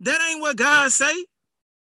 That ain't what God say.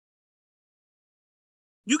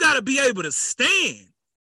 You got to be able to stand.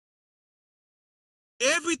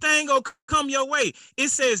 Everything will come your way. It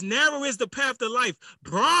says narrow is the path to life.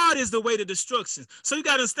 Broad is the way to destruction. So you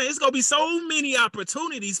got to understand, it's going to be so many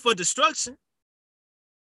opportunities for destruction.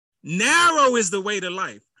 Narrow is the way to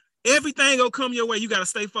life. Everything will come your way. You got to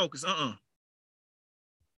stay focused.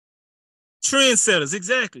 Trendsetters,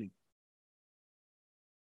 exactly.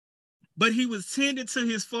 But he was tending to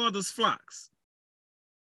his father's flocks.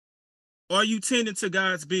 Are you tending to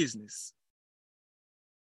God's business?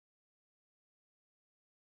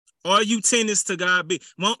 Are you tending to God? We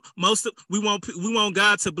want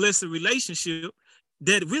God to bless a relationship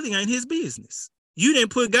that really ain't his business. You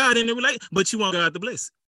didn't put God in the relationship, but you want God to bless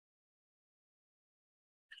it.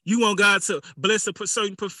 You want God to bless a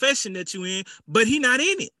certain profession that you're in, but he's not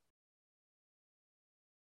in it.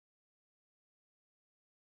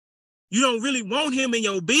 You don't really want him in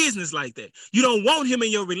your business like that. You don't want him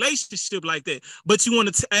in your relationship like that, but you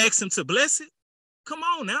want to ask him to bless it? Come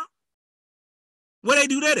on now. Where they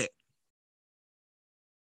do that at?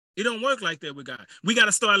 It don't work like that with God. We got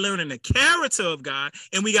to start learning the character of God,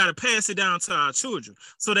 and we got to pass it down to our children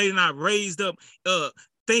so they're not raised up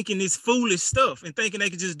thinking this foolish stuff and thinking they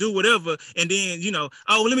can just do whatever. And then,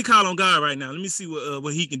 let me call on God right now. Let me see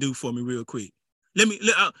what he can do for me real quick. Let me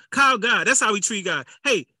call God. That's how we treat God.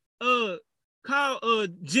 Hey, call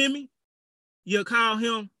Jimmy. You call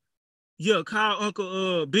him. You call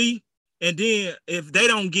Uncle B. And then if they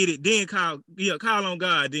don't get it, then call on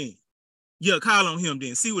God then. Call on him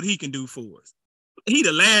then. See what he can do for us. He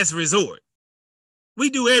the last resort.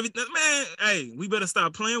 We do everything. Man, hey, we better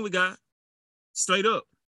stop playing with God. Straight up.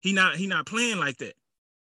 He not playing like that.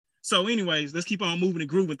 So anyways, let's keep on moving and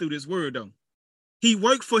grooving through this word though. He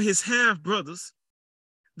worked for his half brothers,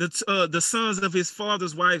 the sons of his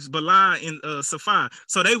father's wives, Bala and Sapphira.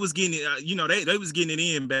 So they was getting it, they was getting it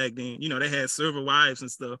in back then. They had server wives and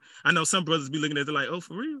stuff. I know some brothers be looking at it like, oh,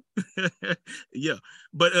 for real? Yeah.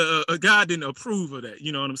 But God didn't approve of that.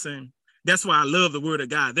 You know what I'm saying? That's why I love the word of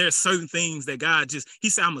God. There's certain things that God he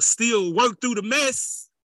said, I'm going to still work through the mess.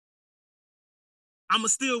 I'm going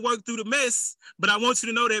to still work through the mess, but I want you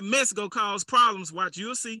to know that mess going to cause problems. Watch,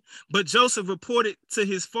 you'll see. But Joseph reported to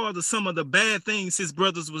his father some of the bad things his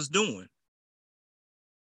brothers was doing.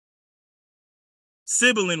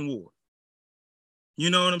 Sibling war.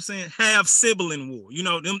 You know what I'm saying? Have sibling war.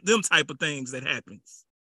 Them type of things that happens.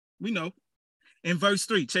 We know. In verse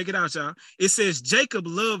 3, check it out, y'all. It says, Jacob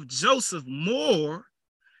loved Joseph more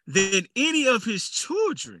than any of his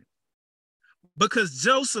children, because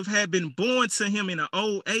Joseph had been born to him in an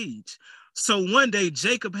old age. So one day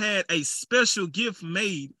Jacob had a special gift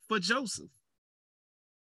made for Joseph.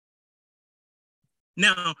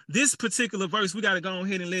 Now, this particular verse, we got to go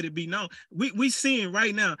ahead and let it be known. We seeing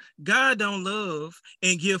right now, God don't love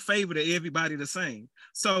and give favor to everybody the same.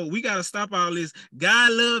 So we got to stop all this.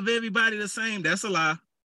 God love everybody the same. That's a lie.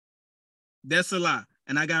 That's a lie.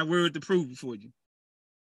 And I got word to prove it for you.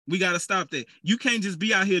 We got to stop that. You can't just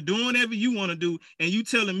be out here doing whatever you want to do, and you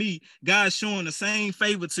telling me God's showing the same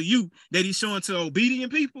favor to you that he's showing to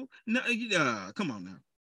obedient people? No, come on now.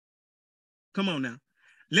 Come on now.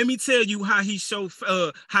 Let me tell you how he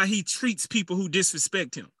treats people who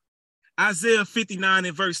disrespect him. Isaiah 59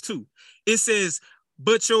 and verse 2. It says,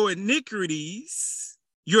 but your iniquities,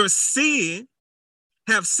 your sin,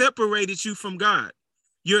 have separated you from God.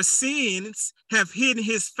 Your sins have hidden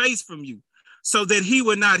his face from you, so that he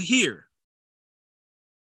would not hear.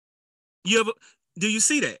 Do you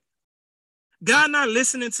see that? God not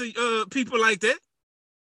listening to people like that,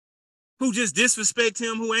 who just disrespect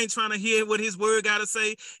him, who ain't trying to hear what his word got to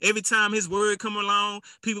say. Every time his word come along,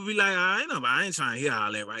 people be like, I ain't trying to hear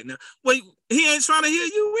all that right now. Wait, he ain't trying to hear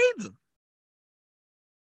you either.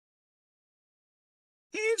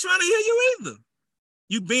 He ain't trying to hear you either.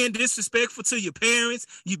 You being disrespectful to your parents.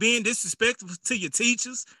 You being disrespectful to your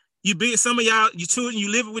teachers. Some of y'all, your children,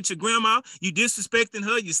 you living with your grandma. You disrespecting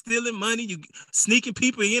her. You stealing money. You sneaking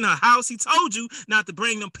people in her house. He told you not to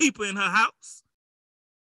bring them people in her house.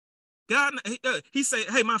 God, he said,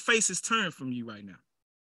 hey, my face is turned from you right now.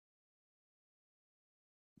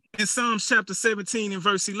 In Psalms chapter 17 and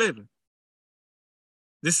verse 11.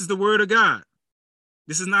 This is the word of God.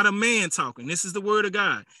 This is not a man talking. This is the word of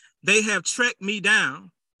God. They have tracked me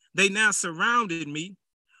down. They now surrounded me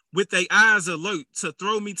with their eyes alert to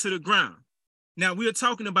throw me to the ground. Now we're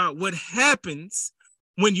talking about what happens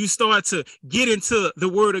when you start to get into the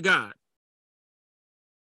word of God.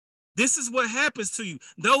 This is what happens to you.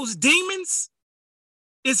 Those demons,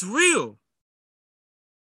 it's real.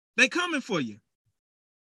 They coming for you.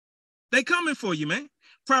 They coming for you, man.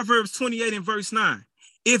 Proverbs 28 and verse 9.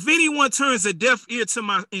 If anyone turns a deaf ear to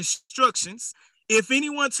my instructions,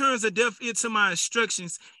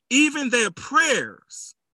 even their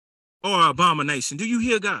prayers are abomination. Do you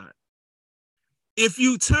hear God? If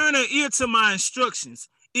you turn an ear to my instructions,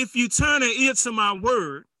 if you turn an ear to my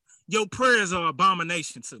word, your prayers are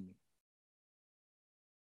abomination to me.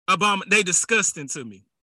 They disgusting to me.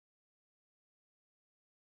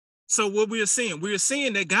 So what we're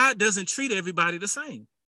seeing that God doesn't treat everybody the same.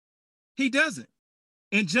 He doesn't.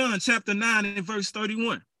 In John chapter 9 and verse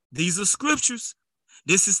 31, these are scriptures.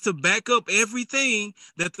 This is to back up everything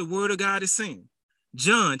that the word of God is saying.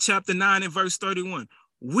 John chapter 9 and verse 31.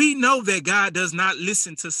 We know that God does not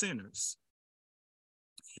listen to sinners.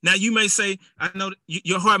 Now you may say, I know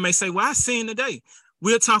your heart may say, well, I sin today.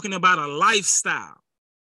 We're talking about a lifestyle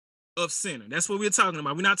of sinner. That's what we're talking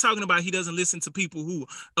about. We're not talking about he doesn't listen to people who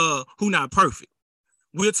not perfect.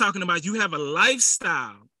 We're talking about you have a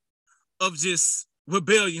lifestyle of just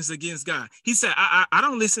rebellions against God. He said, I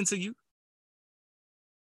don't listen to you.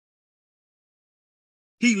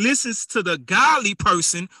 He listens to the godly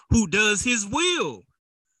person who does his will.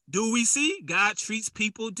 Do we see? God treats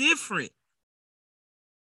people different.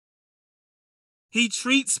 He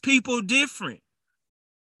treats people different.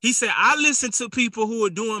 He said, I listen to people who are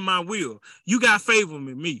doing my will. You got favor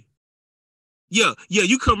with me. Yeah,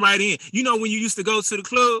 you come right in. You know when you used to go to the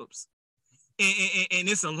clubs and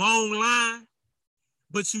it's a long line,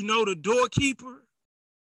 but you know the doorkeeper,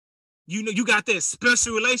 you know you got that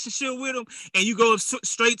special relationship with him, and you go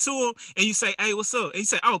straight to him and you say, hey, what's up? And he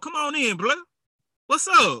say, oh, come on in, bro. What's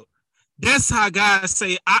up? That's how God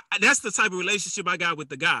say, that's the type of relationship I got with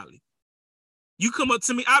the godly. You come up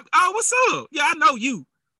to me, oh, what's up? Yeah, I know you.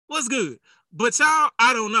 What's good? But y'all,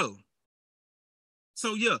 I don't know.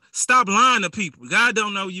 So yeah, stop lying to people. God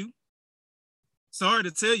don't know you. Sorry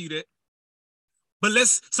to tell you that. But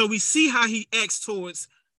so we see how he acts towards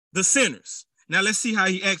the sinners. Now let's see how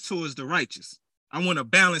he acts towards the righteous. I want to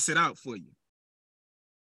balance it out for you.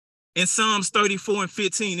 In Psalms 34 and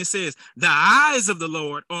 15, it says, the eyes of the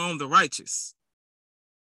Lord are on the righteous,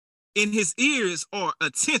 and his ears are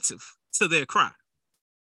attentive to their cry.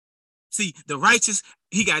 See, the righteous,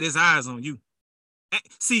 he got his eyes on you.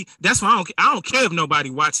 See, that's why I don't care if nobody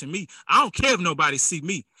watching me. I don't care if nobody see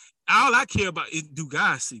me. All I care about is, do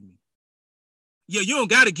God see me? Yeah, you don't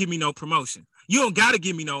got to give me no promotion. You don't got to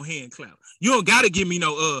give me no hand clap. You don't got to give me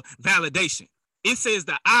no validation. It says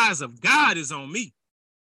the eyes of God is on me.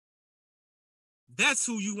 That's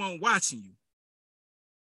who you want watching you.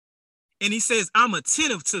 And he says, I'm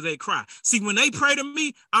attentive to their cry. See, when they pray to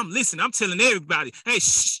me, I'm listening. I'm telling everybody, hey,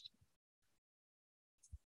 shh.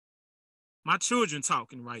 My children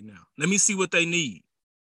talking right now. Let me see what they need.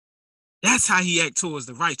 That's how he acts towards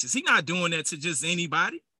the righteous. He's not doing that to just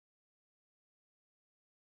anybody.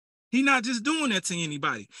 He's not just doing that to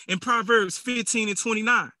anybody. In Proverbs 15 and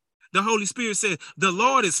 29, the Holy Spirit said, the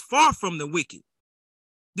Lord is far from the wicked.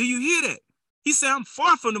 Do you hear that? He said, I'm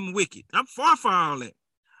far from them wicked. I'm far from all that.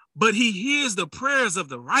 but he hears the prayers of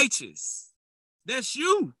the righteous. That's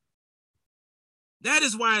you. That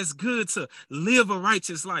is why it's good to live a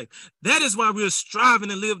righteous life. That is why we're striving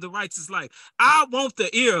to live the righteous life. I want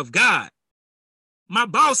the ear of God. My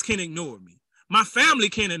boss can ignore me. My family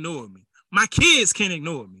can ignore me. My kids can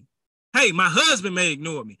ignore me. Hey, my husband may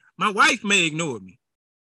ignore me. My wife may ignore me.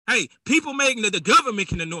 Hey, people making the government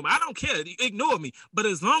can ignore me. I don't care. Ignore me. But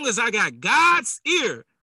as long as I got God's ear,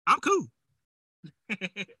 I'm cool.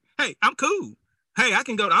 Hey, I'm cool. Hey, I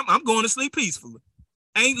can go. I'm going to sleep peacefully.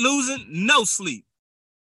 Ain't losing no sleep.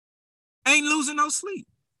 Ain't losing no sleep.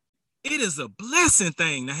 It is a blessing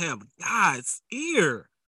thing to have God's ear.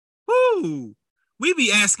 Woo! We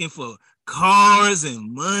be asking for cars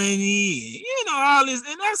and money and all this,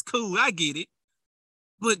 and that's cool. I get it.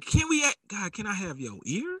 But can we, God, can I have your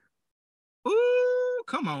ear? Ooh,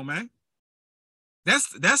 come on, man.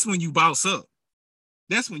 That's when you boss up.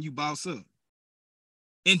 That's when you boss up.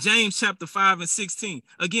 In James chapter 5 and 16,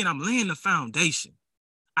 again, I'm laying the foundation.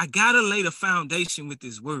 I gotta lay the foundation with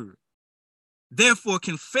this word. Therefore,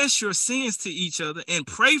 confess your sins to each other and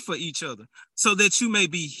pray for each other so that you may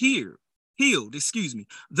be healed.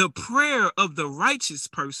 The prayer of the righteous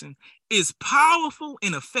person is powerful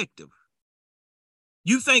and effective.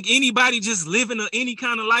 You think anybody just living any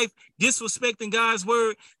kind of life disrespecting God's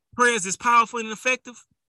word, prayers is powerful and effective?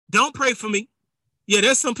 Don't pray for me. Yeah,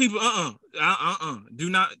 there's some people,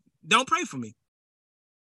 don't pray for me.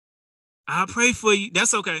 I'll pray for you.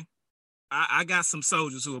 That's okay. I got some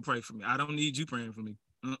soldiers who will pray for me. I don't need you praying for me.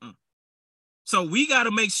 So we got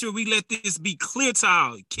to make sure we let this be clear to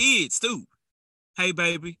our kids too. Hey,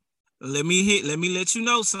 baby, let me let you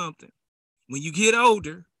know something. When you get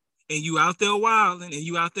older and you out there wilding and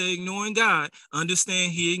you out there ignoring God,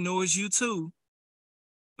 understand he ignores you too.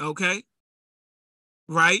 Okay?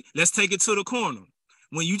 Right? Let's take it to the corner.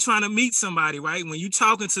 When you trying to meet somebody, right? When you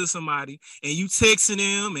talking to somebody and you texting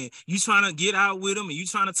them and you trying to get out with them and you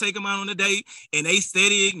trying to take them out on a date and they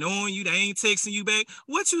steady ignoring you, they ain't texting you back,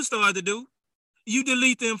 what you start to do? You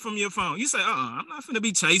delete them from your phone. You say, I'm not finna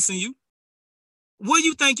be chasing you. Where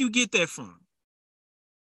you think you get that from?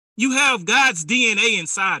 You have God's DNA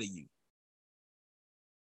inside of you.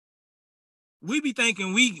 We be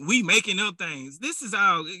thinking we making up things.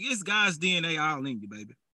 It's God's DNA all in you,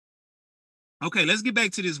 baby. Okay, let's get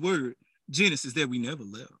back to this word, Genesis, that we never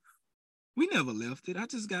left. We never left it. I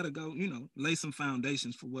just got to go, lay some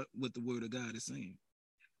foundations for what the word of God is saying.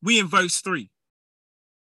 We in verse 3.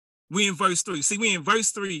 See, we in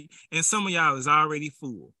verse 3, and some of y'all is already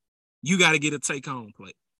full. You got to get a take-home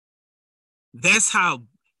plate. That's how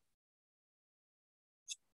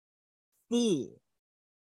full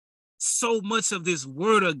so much of this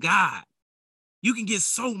word of God. You can get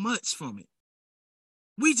so much from it.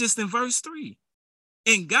 We just in verse 3.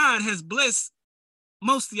 And God has blessed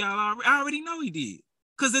most of y'all. I already know he did.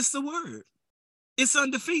 Because it's the word. It's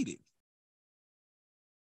undefeated.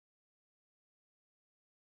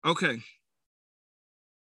 Okay.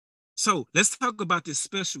 So let's talk about this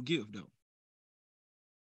special gift, though.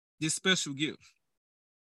 This special gift.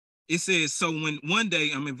 It says, so when one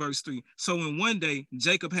day, I'm in verse 3. So when one day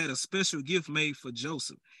Jacob had a special gift made for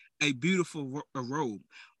Joseph, a beautiful robe.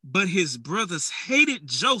 But his brothers hated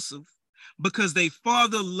Joseph because their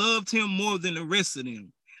father loved him more than the rest of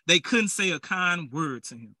them. They couldn't say a kind word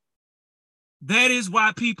to him. That is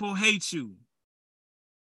why people hate you.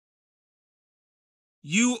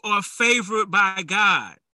 You are favored by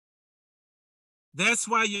God. That's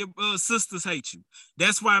why your sisters hate you.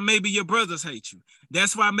 That's why maybe your brothers hate you.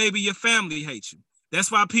 That's why maybe your family hates you.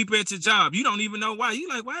 That's why people at your job, you don't even know why. You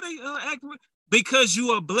like, why they act? Because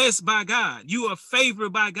you are blessed by God. You are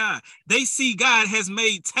favored by God. They see God has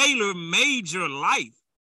tailor-made your life.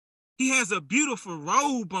 He has a beautiful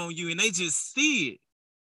robe on you and they just see it.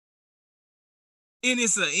 And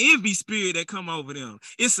it's an envy spirit that come over them.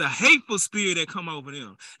 It's a hateful spirit that come over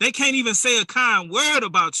them. They can't even say a kind word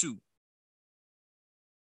about you.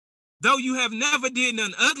 Though you have never did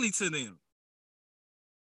nothing ugly to them.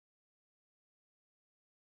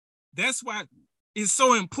 That's why it's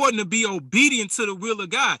so important to be obedient to the will of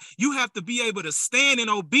God. You have to be able to stand in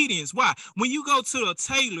obedience. Why? When you go to a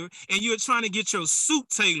tailor and you're trying to get your suit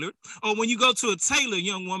tailored, or when you go to a tailor,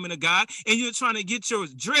 young woman of God, and you're trying to get your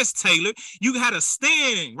dress tailored, you got to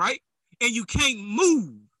stand, right? And you can't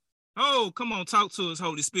move. Oh, come on, talk to us,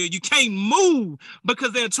 Holy Spirit. You can't move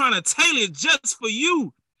because they're trying to tailor it just for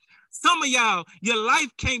you. Some of y'all, your life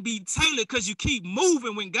can't be tailored because you keep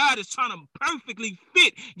moving when God is trying to perfectly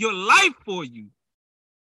fit your life for you.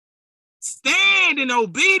 Stand in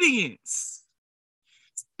obedience.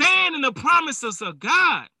 Stand in the promises of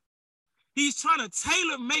God. He's trying to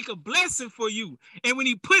tailor make a blessing for you. And when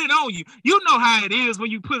he put it on you, you know how it is when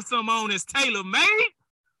you put something on that's tailor made.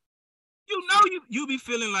 You know you be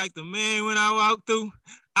feeling like the man when I walk through.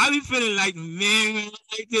 I be feeling like the man when I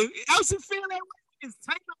like this. I should feel that way. It's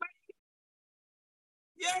tailor made.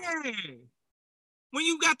 Yeah. When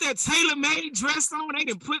you got that tailor made dress on, they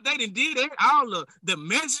done did it, all the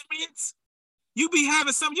measurements. You be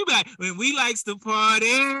having something, you be like, when we likes to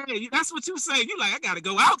party, that's what you say. You like, I gotta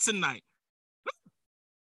go out tonight.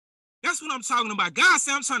 That's what I'm talking about. God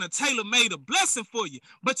said, I'm trying to tailor made a blessing for you,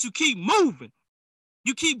 but you keep moving.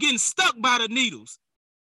 You keep getting stuck by the needles.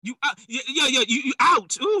 You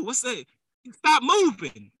ouch. Ooh, what's that? You stop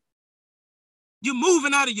moving. You're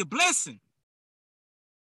moving out of your blessing.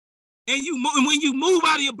 And when you move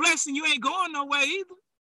out of your blessing, you ain't going nowhere either.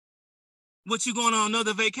 What, you going on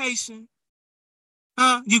another vacation?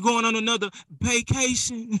 Huh? You going on another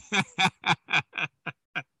vacation?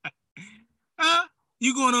 Huh?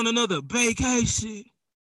 You going on another vacation?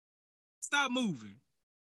 Stop moving.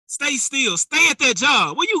 Stay still. Stay at that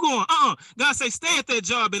job. Where you going? God say, stay at that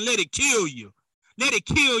job and let it kill you. Let it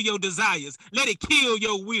kill your desires. Let it kill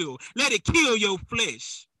your will. Let it kill your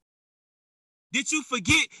flesh. Did you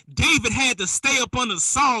forget David had to stay up under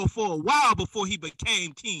Saul for a while before he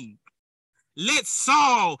became king? Let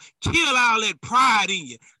Saul kill all that pride in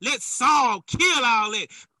you. Let Saul kill all that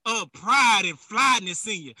pride and flyness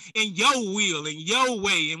in you, in your will, in your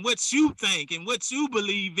way, and what you think and what you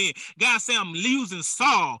believe in. God said, I'm losing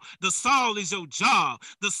Saul. The Saul is your job.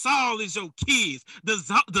 The Saul is your kids.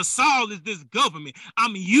 The Saul is this government.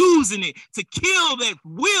 I'm using it to kill that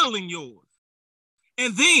will in yours.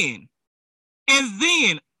 And then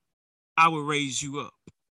I will raise you up.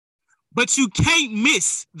 But you can't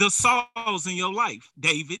miss the Sauls in your life,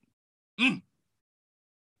 David.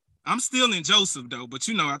 I'm still in Joseph, though, but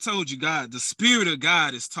I told you, God, the Spirit of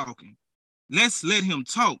God is talking. Let's let him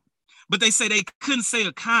talk. But they say they couldn't say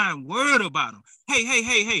a kind word about him.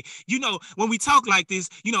 Hey. When we talk like this,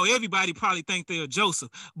 everybody probably think they're Joseph.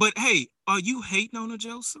 But hey, are you hating on a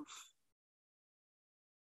Joseph?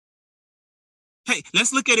 Hey,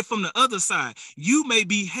 let's look at it from the other side. You may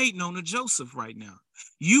be hating on a Joseph right now.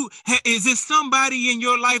 Is there somebody in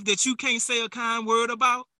your life that you can't say a kind word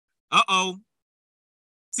about? Uh-oh.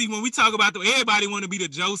 See, when we talk about everybody want to be the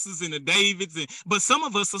Josephs and the Davids, but some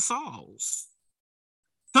of us are Sauls.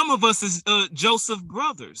 Some of us is Joseph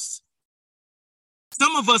brothers.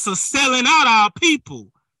 Some of us are selling out our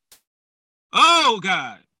people. Oh,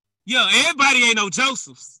 God. Yeah, everybody ain't no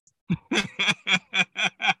Josephs.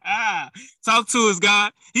 Talk to us,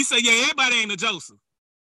 God. He said, yeah, everybody ain't a Joseph.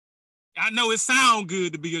 I know it sound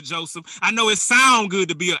good to be a Joseph. I know it sound good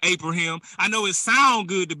to be an Abraham. I know it sound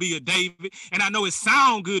good to be a David. And I know it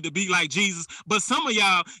sound good to be like Jesus. But some of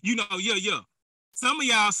y'all, some of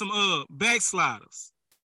y'all some backsliders.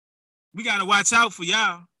 We got to watch out for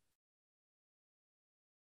y'all.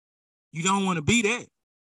 You don't want to be that.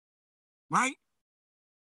 Right?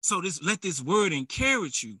 So let this word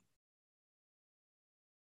encourage you.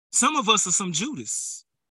 Some of us are some Judas.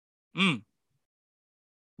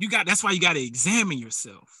 That's why you got to examine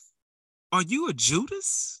yourself. Are you a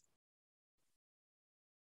Judas?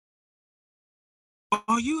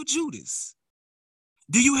 Are you a Judas?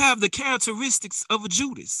 Do you have the characteristics of a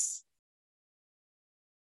Judas?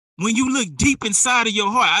 When you look deep inside of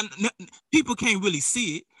your heart, people can't really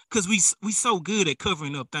see it because we so good at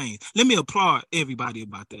covering up things. Let me applaud everybody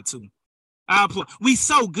about that too. We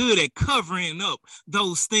so good at covering up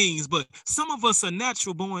those things, but some of us are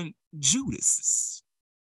natural born Judases.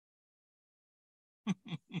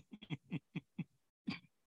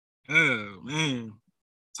 Oh, man.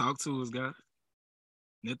 Talk to us, God.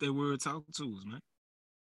 Let that word talk to us, man.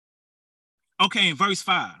 Okay, in verse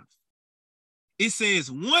 5, it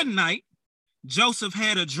says, one night, Joseph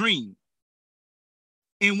had a dream.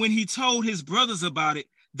 And when he told his brothers about it,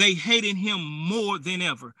 they hated him more than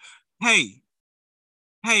ever. Hey,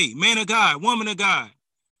 man of God, woman of God,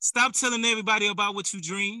 stop telling everybody about what you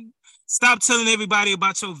dream. Stop telling everybody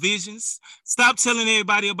about your visions. Stop telling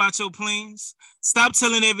everybody about your plans. Stop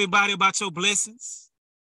telling everybody about your blessings.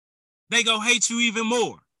 They gonna hate you even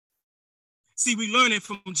more. See, we learning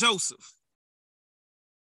from Joseph.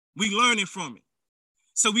 We learning from it.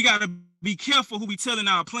 So we got to be careful who we telling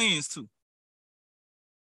our plans to.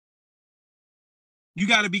 You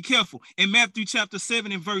got to be careful. In Matthew chapter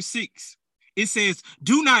 7 and verse 6, it says,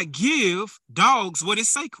 do not give dogs what is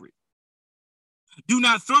sacred. Do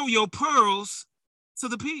not throw your pearls to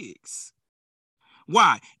the pigs.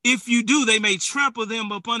 Why? If you do, they may trample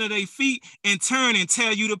them up under their feet and turn and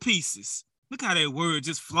tear you to pieces. Look how that word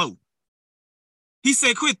just flow. He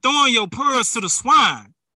said, quit throwing your pearls to the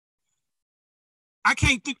swine. I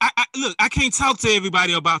can't look, I can't talk to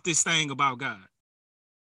everybody about this thing about God.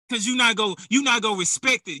 Cause you not go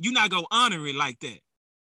respect it. You not go honor it like that.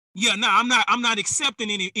 Yeah, no, I'm not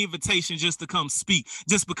accepting any invitation just to come speak,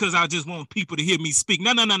 just because I just want people to hear me speak.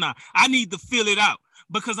 No. I need to fill it out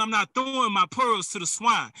because I'm not throwing my pearls to the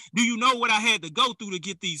swine. Do you know what I had to go through to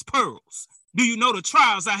get these pearls? Do you know the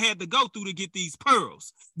trials I had to go through to get these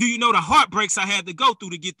pearls? Do you know the heartbreaks I had to go through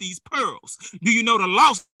to get these pearls? Do you know the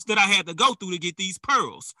loss that I had to go through to get these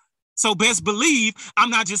pearls? So best believe I'm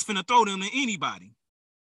not just finna throw them to anybody.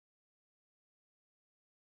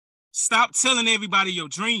 Stop telling everybody your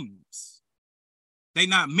dreams. They're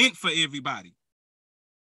not meant for everybody.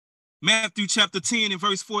 Matthew chapter 10 and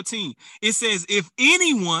verse 14, it says, if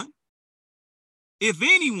anyone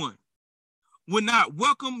would not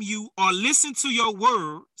welcome you or listen to your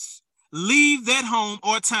words, leave that home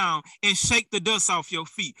or town and shake the dust off your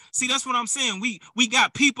feet. See, that's what I'm saying. We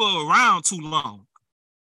got people around too long.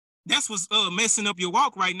 That's what's messing up your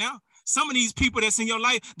walk right now. Some of these people that's in your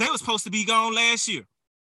life, they were supposed to be gone last year.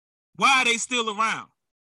 Why are they still around?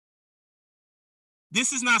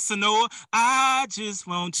 This is not Sanoa. I just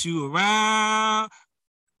want you around.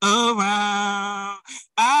 I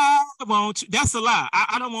want you. That's a lie.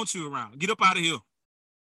 I don't want you around. Get up out of here.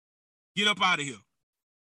 Get up out of here.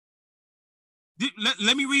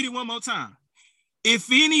 Let me read it one more time. If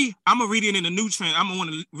any, I'm going to read it in a new I'm going to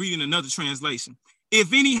want to read in another translation.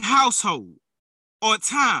 If any household or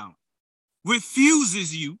town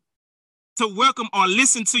refuses you to welcome or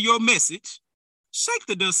listen to your message, shake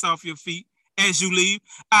the dust off your feet as you leave.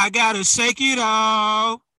 I gotta shake it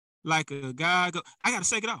off like a guy. I gotta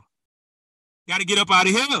shake it off. Gotta get up out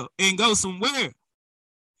of here and go somewhere.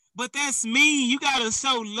 But that's me. You gotta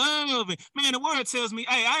show love. Man, the word tells me,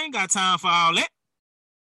 hey, I ain't got time for all that.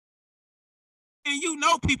 And you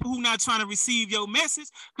know people who not trying to receive your message,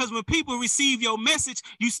 because when people receive your message,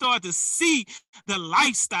 you start to see the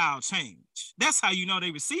lifestyle change. That's how you know they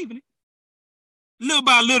receiving it. Little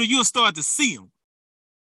by little, you'll start to see them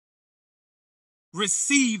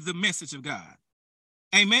receive the message of God.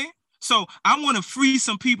 Amen. So I want to free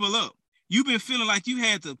some people up. You've been feeling like you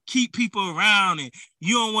had to keep people around and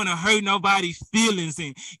you don't want to hurt nobody's feelings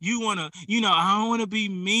and you want to, I don't want to be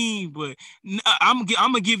mean, but I'm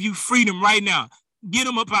going to give you freedom right now. Get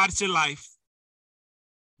them up out of your life.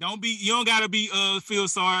 You don't got to be, feel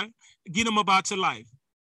sorry. Get them about your life.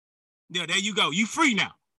 Yeah, there you go. You free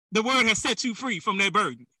now. The word has set you free from that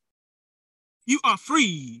burden. You are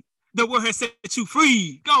free. The word has set you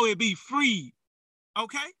free. Go and be free.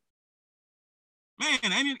 Okay? Man,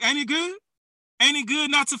 ain't it good? Ain't it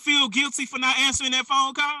good not to feel guilty for not answering that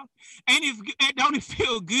phone call? Don't it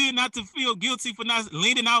feel good not to feel guilty for not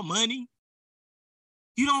lending out money?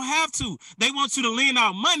 You don't have to. They want you to lend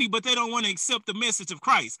out money, but they don't want to accept the message of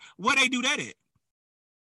Christ. Where they do that at?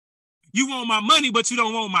 You want my money, but you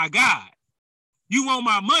don't want my God. You want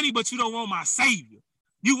my money, but you don't want my Savior.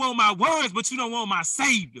 You want my words, but you don't want my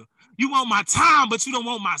Savior. You want my time, but you don't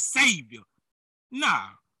want my Savior. Nah,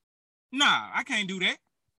 I can't do that.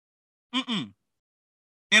 And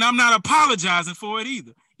I'm not apologizing for it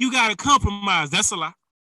either. You got to compromise. That's a lie.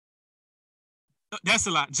 That's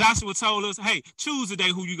a lie. Joshua told us, hey, choose today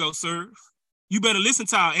who you go serve. You better listen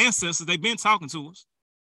to our ancestors. They've been talking to us.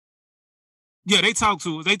 Yeah, they talk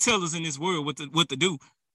to us. They tell us in this world what to do.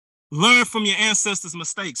 Learn from your ancestors'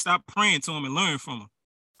 mistakes. Stop praying to them and learn from them.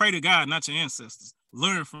 Pray to God, not your ancestors.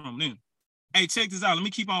 Learn from them. Hey, check this out. Let me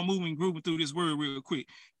keep on moving, grooving through this word real quick.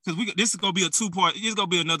 Because this is going to be a two-part. It's going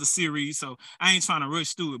to be another series, so I ain't trying to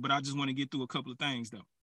rush through it, but I just want to get through a couple of things, though.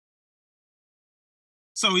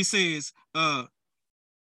 So he says,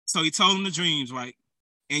 so he told them the dreams, right?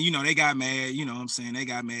 And, they got mad. You know what I'm saying? They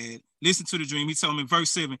got mad. Listen to the dream. He told them in verse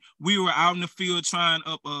 7, we were out in the field tying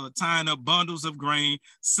up bundles of grain.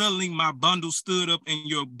 Suddenly my bundle stood up and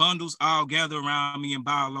your bundles all gathered around me and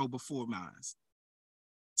bowed low before mine.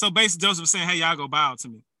 So basically Joseph was saying, hey, y'all go bow to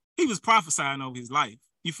me. He was prophesying over his life.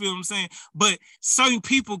 You feel what I'm saying? But certain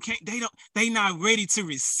people they not ready to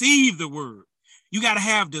receive the word. You got to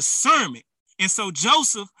have discernment. And so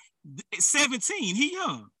Joseph, 17, he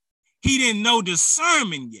young. He didn't know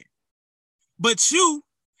discernment yet. But you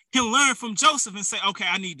can learn from Joseph and say, okay,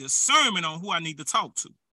 I need discernment on who I need to talk to.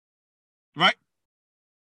 Right?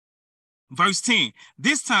 Verse 10,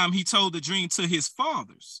 this time he told the dream to his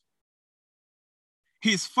fathers.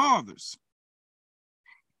 His fathers,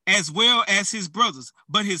 as well as his brothers.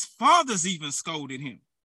 But his fathers even scolded him.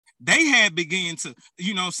 They had begun to,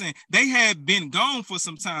 they had been gone for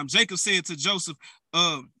some time. Jacob said to Joseph,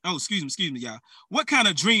 excuse me, y'all. What kind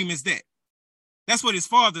of dream is that? That's what his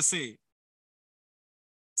father said.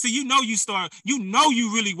 See,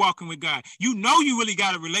 you really walking with God. You really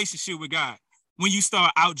got a relationship with God when you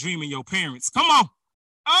start out dreaming your parents. Come on.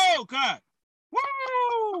 Oh, God.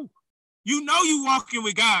 Woo! You walking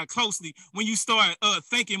with God closely when you start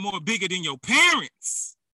thinking more bigger than your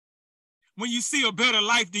parents. When you see a better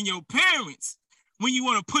life than your parents. When you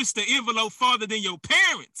want to push the envelope farther than your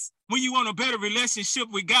parents. When you want a better relationship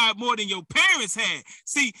with God more than your parents had.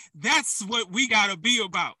 See, that's what we got to be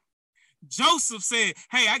about. Joseph said,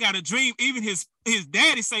 hey, I got a dream. Even his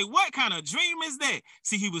daddy say, what kind of dream is that?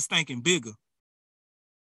 See, he was thinking bigger.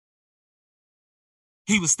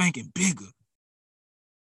 He was thinking bigger.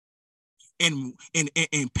 And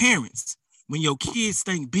parents, when your kids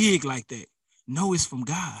think big like that, know it's from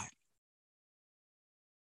God.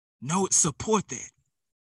 Know it, support that.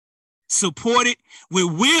 Support it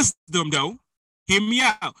with wisdom, though. Hear me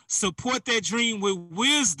out. Support that dream with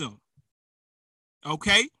wisdom.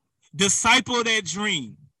 Okay? Disciple that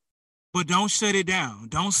dream, but don't shut it down.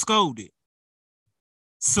 Don't scold it.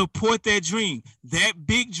 Support that dream. That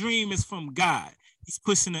big dream is from God. He's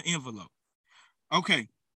pushing the envelope. Okay.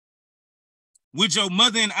 Would your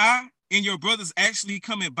mother and I and your brothers actually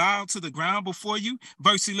come and bow to the ground before you?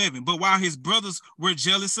 Verse 11. But while his brothers were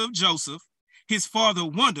jealous of Joseph, his father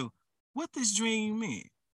wondered what this dream meant.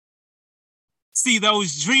 See,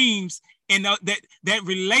 those dreams and that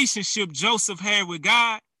relationship Joseph had with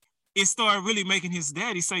God, it started really making his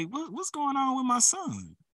daddy say, what's going on with my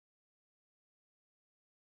son?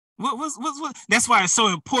 What? That's why it's so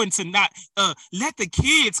important to not let the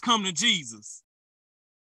kids come to Jesus.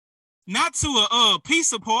 Not to a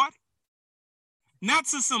pizza party, not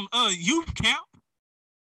to some youth camp,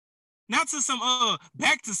 not to some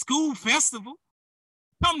back to school festival.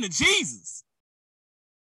 Come to Jesus.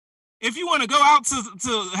 If you want to go out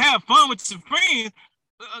to have fun with your friends,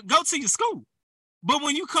 go to your school. But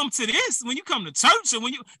when you come to this, when you come to church, and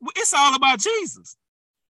it's all about Jesus.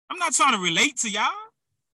 I'm not trying to relate to y'all.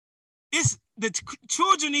 It's the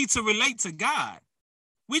children need to relate to God.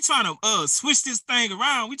 We trying to switch this thing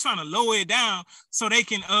around. We trying to lower it down so they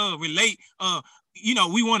can relate.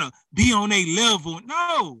 We want to be on a level.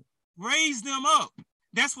 No, raise them up.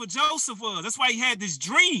 That's what Joseph was. That's why he had this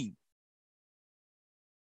dream.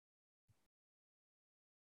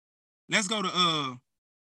 Let's go to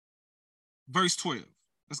verse 12.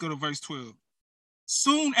 Let's go to verse 12.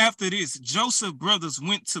 Soon after this, Joseph's brothers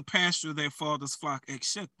went to pasture their father's flock at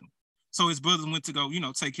Shechem. So his brothers went to go,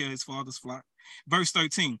 take care of his father's flock. Verse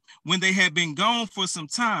 13, when they had been gone for some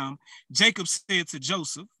time, Jacob said to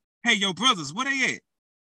Joseph, hey, your brothers, where they at?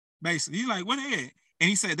 Basically, he's like, where they at? And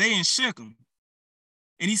he said, they in Shechem.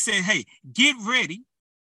 And he said, hey, get ready,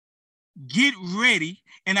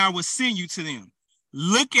 and I will send you to them.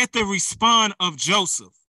 Look at the response of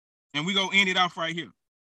Joseph. And we're going to end it off right here.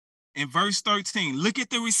 In verse 13, look at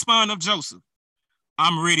the response of Joseph.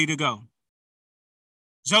 I'm ready to go.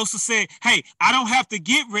 Joseph said, hey, I don't have to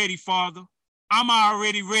get ready, Father. I'm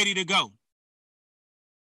already ready to go.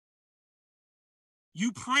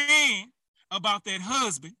 You praying about that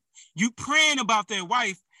husband. You praying about that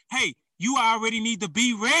wife. Hey, you already need to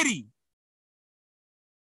be ready.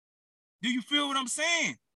 Do you feel what I'm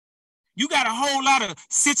saying? You got a whole lot of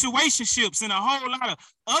situationships and a whole lot of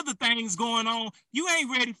other things going on. You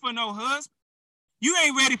ain't ready for no husband. You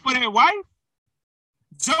ain't ready for that wife.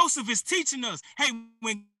 Joseph is teaching us, hey,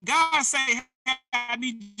 when God say, hey, I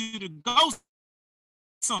need you to go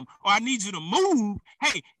some, or I need you to move,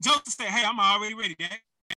 hey, Joseph said, hey, I'm already ready, Dad.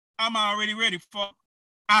 I'm already ready for.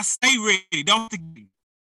 I stay ready. Don't forget.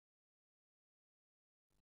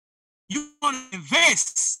 You want to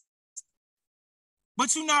invest,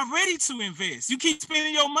 but you're not ready to invest. You keep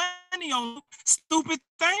spending your money on stupid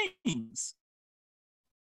things.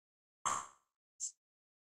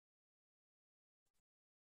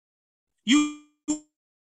 You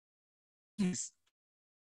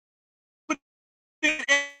but yet.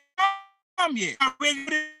 I'm ready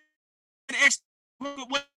to extra.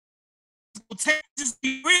 Just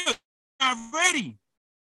be real. I'm ready.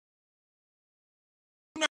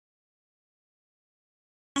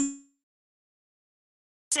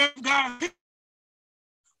 God,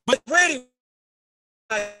 but ready.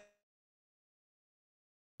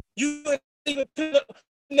 You even put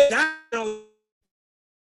down.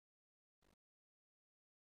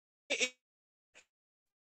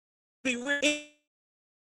 Be ready.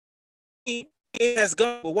 It has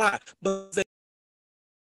gone. Why? But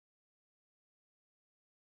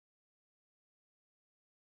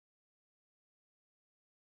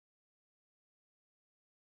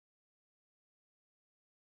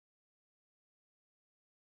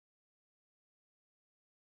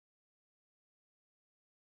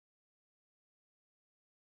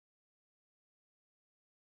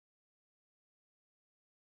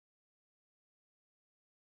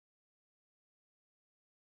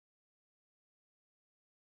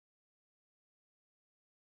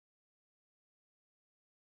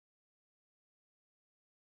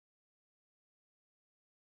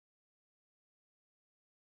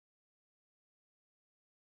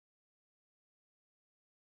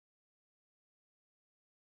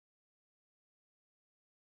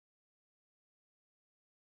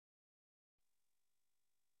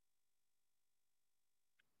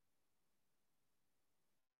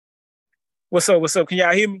What's up? What's up? Can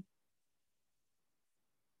y'all hear me?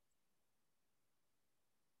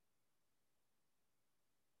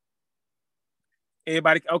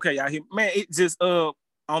 Everybody, okay, y'all hear me? Man, it just on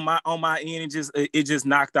my end, it just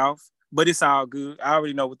knocked off. But it's all good. I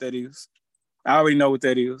already know what that is. I already know what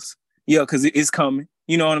that is. Yeah, because it's coming.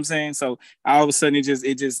 You know what I'm saying? So all of a sudden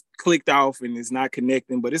it just clicked off and it's not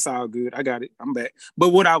connecting, but it's all good. I got it. I'm back. But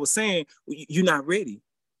what I was saying, you're not ready.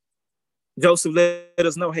 Joseph let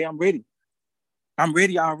us know, hey, I'm ready. I'm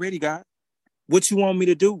ready already, God. What you want me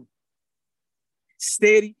to do?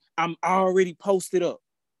 Steady. I'm already posted up.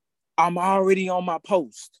 I'm already on my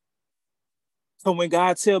post. So when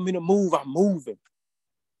God tell me to move, I'm moving.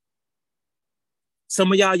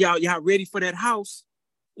 Some of y'all ready for that house?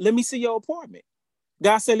 Let me see your apartment.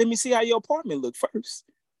 God said, let me see how your apartment look first.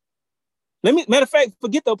 Matter of fact,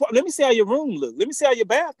 forget the apartment. Let me see how your room look. Let me see how your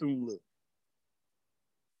bathroom look.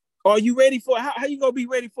 Are you ready for how you gonna be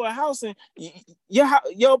ready for a house and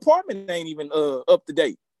your apartment ain't even up to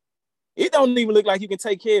date? It don't even look like you can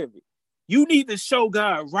take care of it. You need to show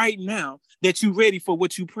God right now that you ready for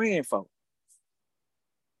what you praying for.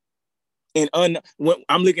 When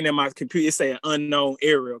I'm looking at my computer, it say an unknown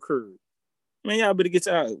error occurred. Man, y'all better get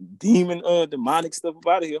y'all demon, demonic stuff up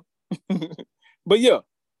out of here. But yeah,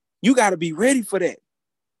 you got to be ready for that.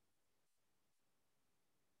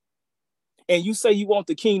 And you say you want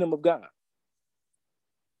the kingdom of God.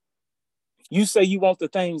 You say you want the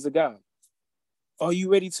things of God. Are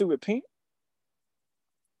you ready to repent?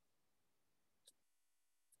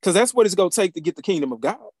 Because that's what it's going to take to get the kingdom of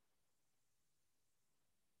God.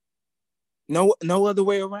 No other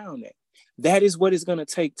way around that. That is what it's going to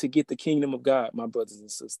take to get the kingdom of God, my brothers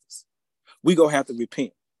and sisters. We going to have to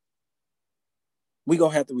repent. We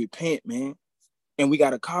going to have to repent, man. And we got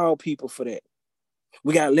to call people for that.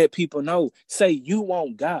 We got to let people know. Say you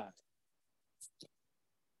want God.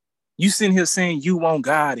 You sitting here saying you want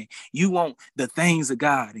God and you want the things of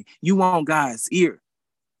God and you want God's ear.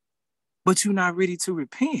 But you're not ready to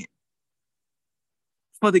repent.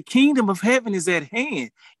 For the kingdom of heaven is at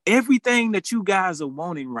hand. Everything that you guys are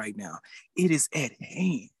wanting right now, it is at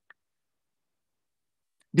hand.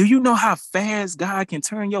 Do you know how fast God can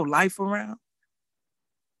turn your life around?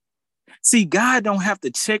 See, God don't have to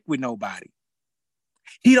check with nobody.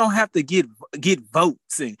 He don't have to get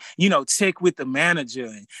votes and check with the manager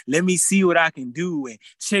and let me see what I can do and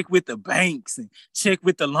check with the banks and check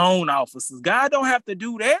with the loan officers. God don't have to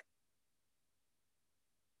do that.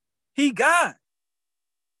 He God.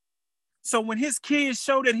 So when his kids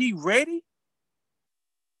show that he ready,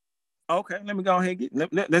 okay, let me go ahead and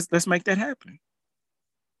let's make that happen.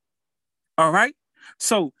 All right.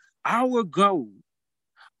 So our goal,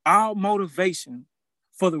 our motivation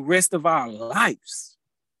for the rest of our lives.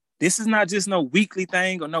 This is not just no weekly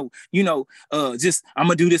thing or no, just I'm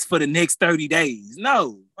gonna do this for the next 30 days.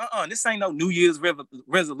 No, this ain't no New Year's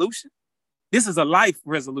resolution. This is a life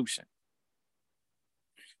resolution.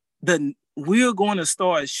 We're going to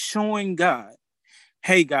start showing God,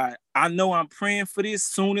 hey God, I know I'm praying for this.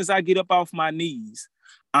 Soon as I get up off my knees,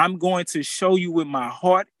 I'm going to show you with my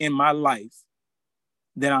heart and my life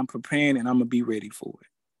that I'm preparing and I'm gonna be ready for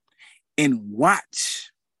it. And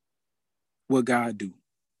watch what God do.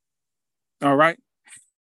 All right.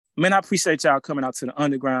 Man, I appreciate y'all coming out to the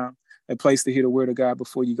underground, a place to hear the word of God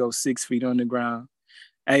before you go 6 feet underground.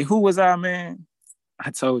 Hey, who was I, man? I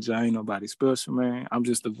told you I ain't nobody special, man. I'm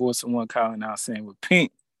just the voice of one calling out saying,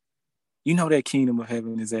 repent. You know that kingdom of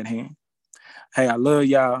heaven is at hand. Hey, I love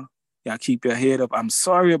y'all. Y'all keep your head up. I'm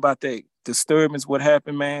sorry about that disturbance, what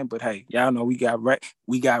happened, man. But hey, y'all know we got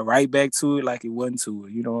right back to it like it wasn't to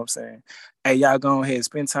it. You know what I'm saying? Hey, y'all go ahead,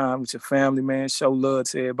 spend time with your family, man. Show love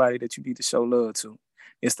to everybody that you need to show love to.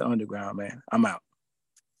 It's the underground, man. I'm out.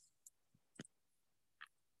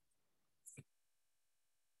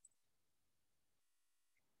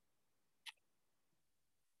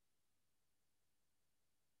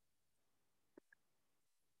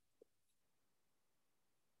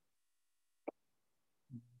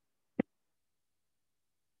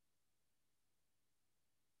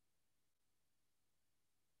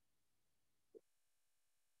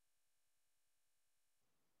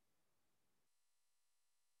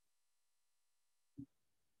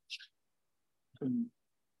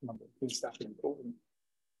 Stop recording.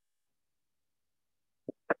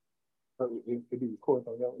 It be recorded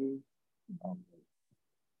on your end.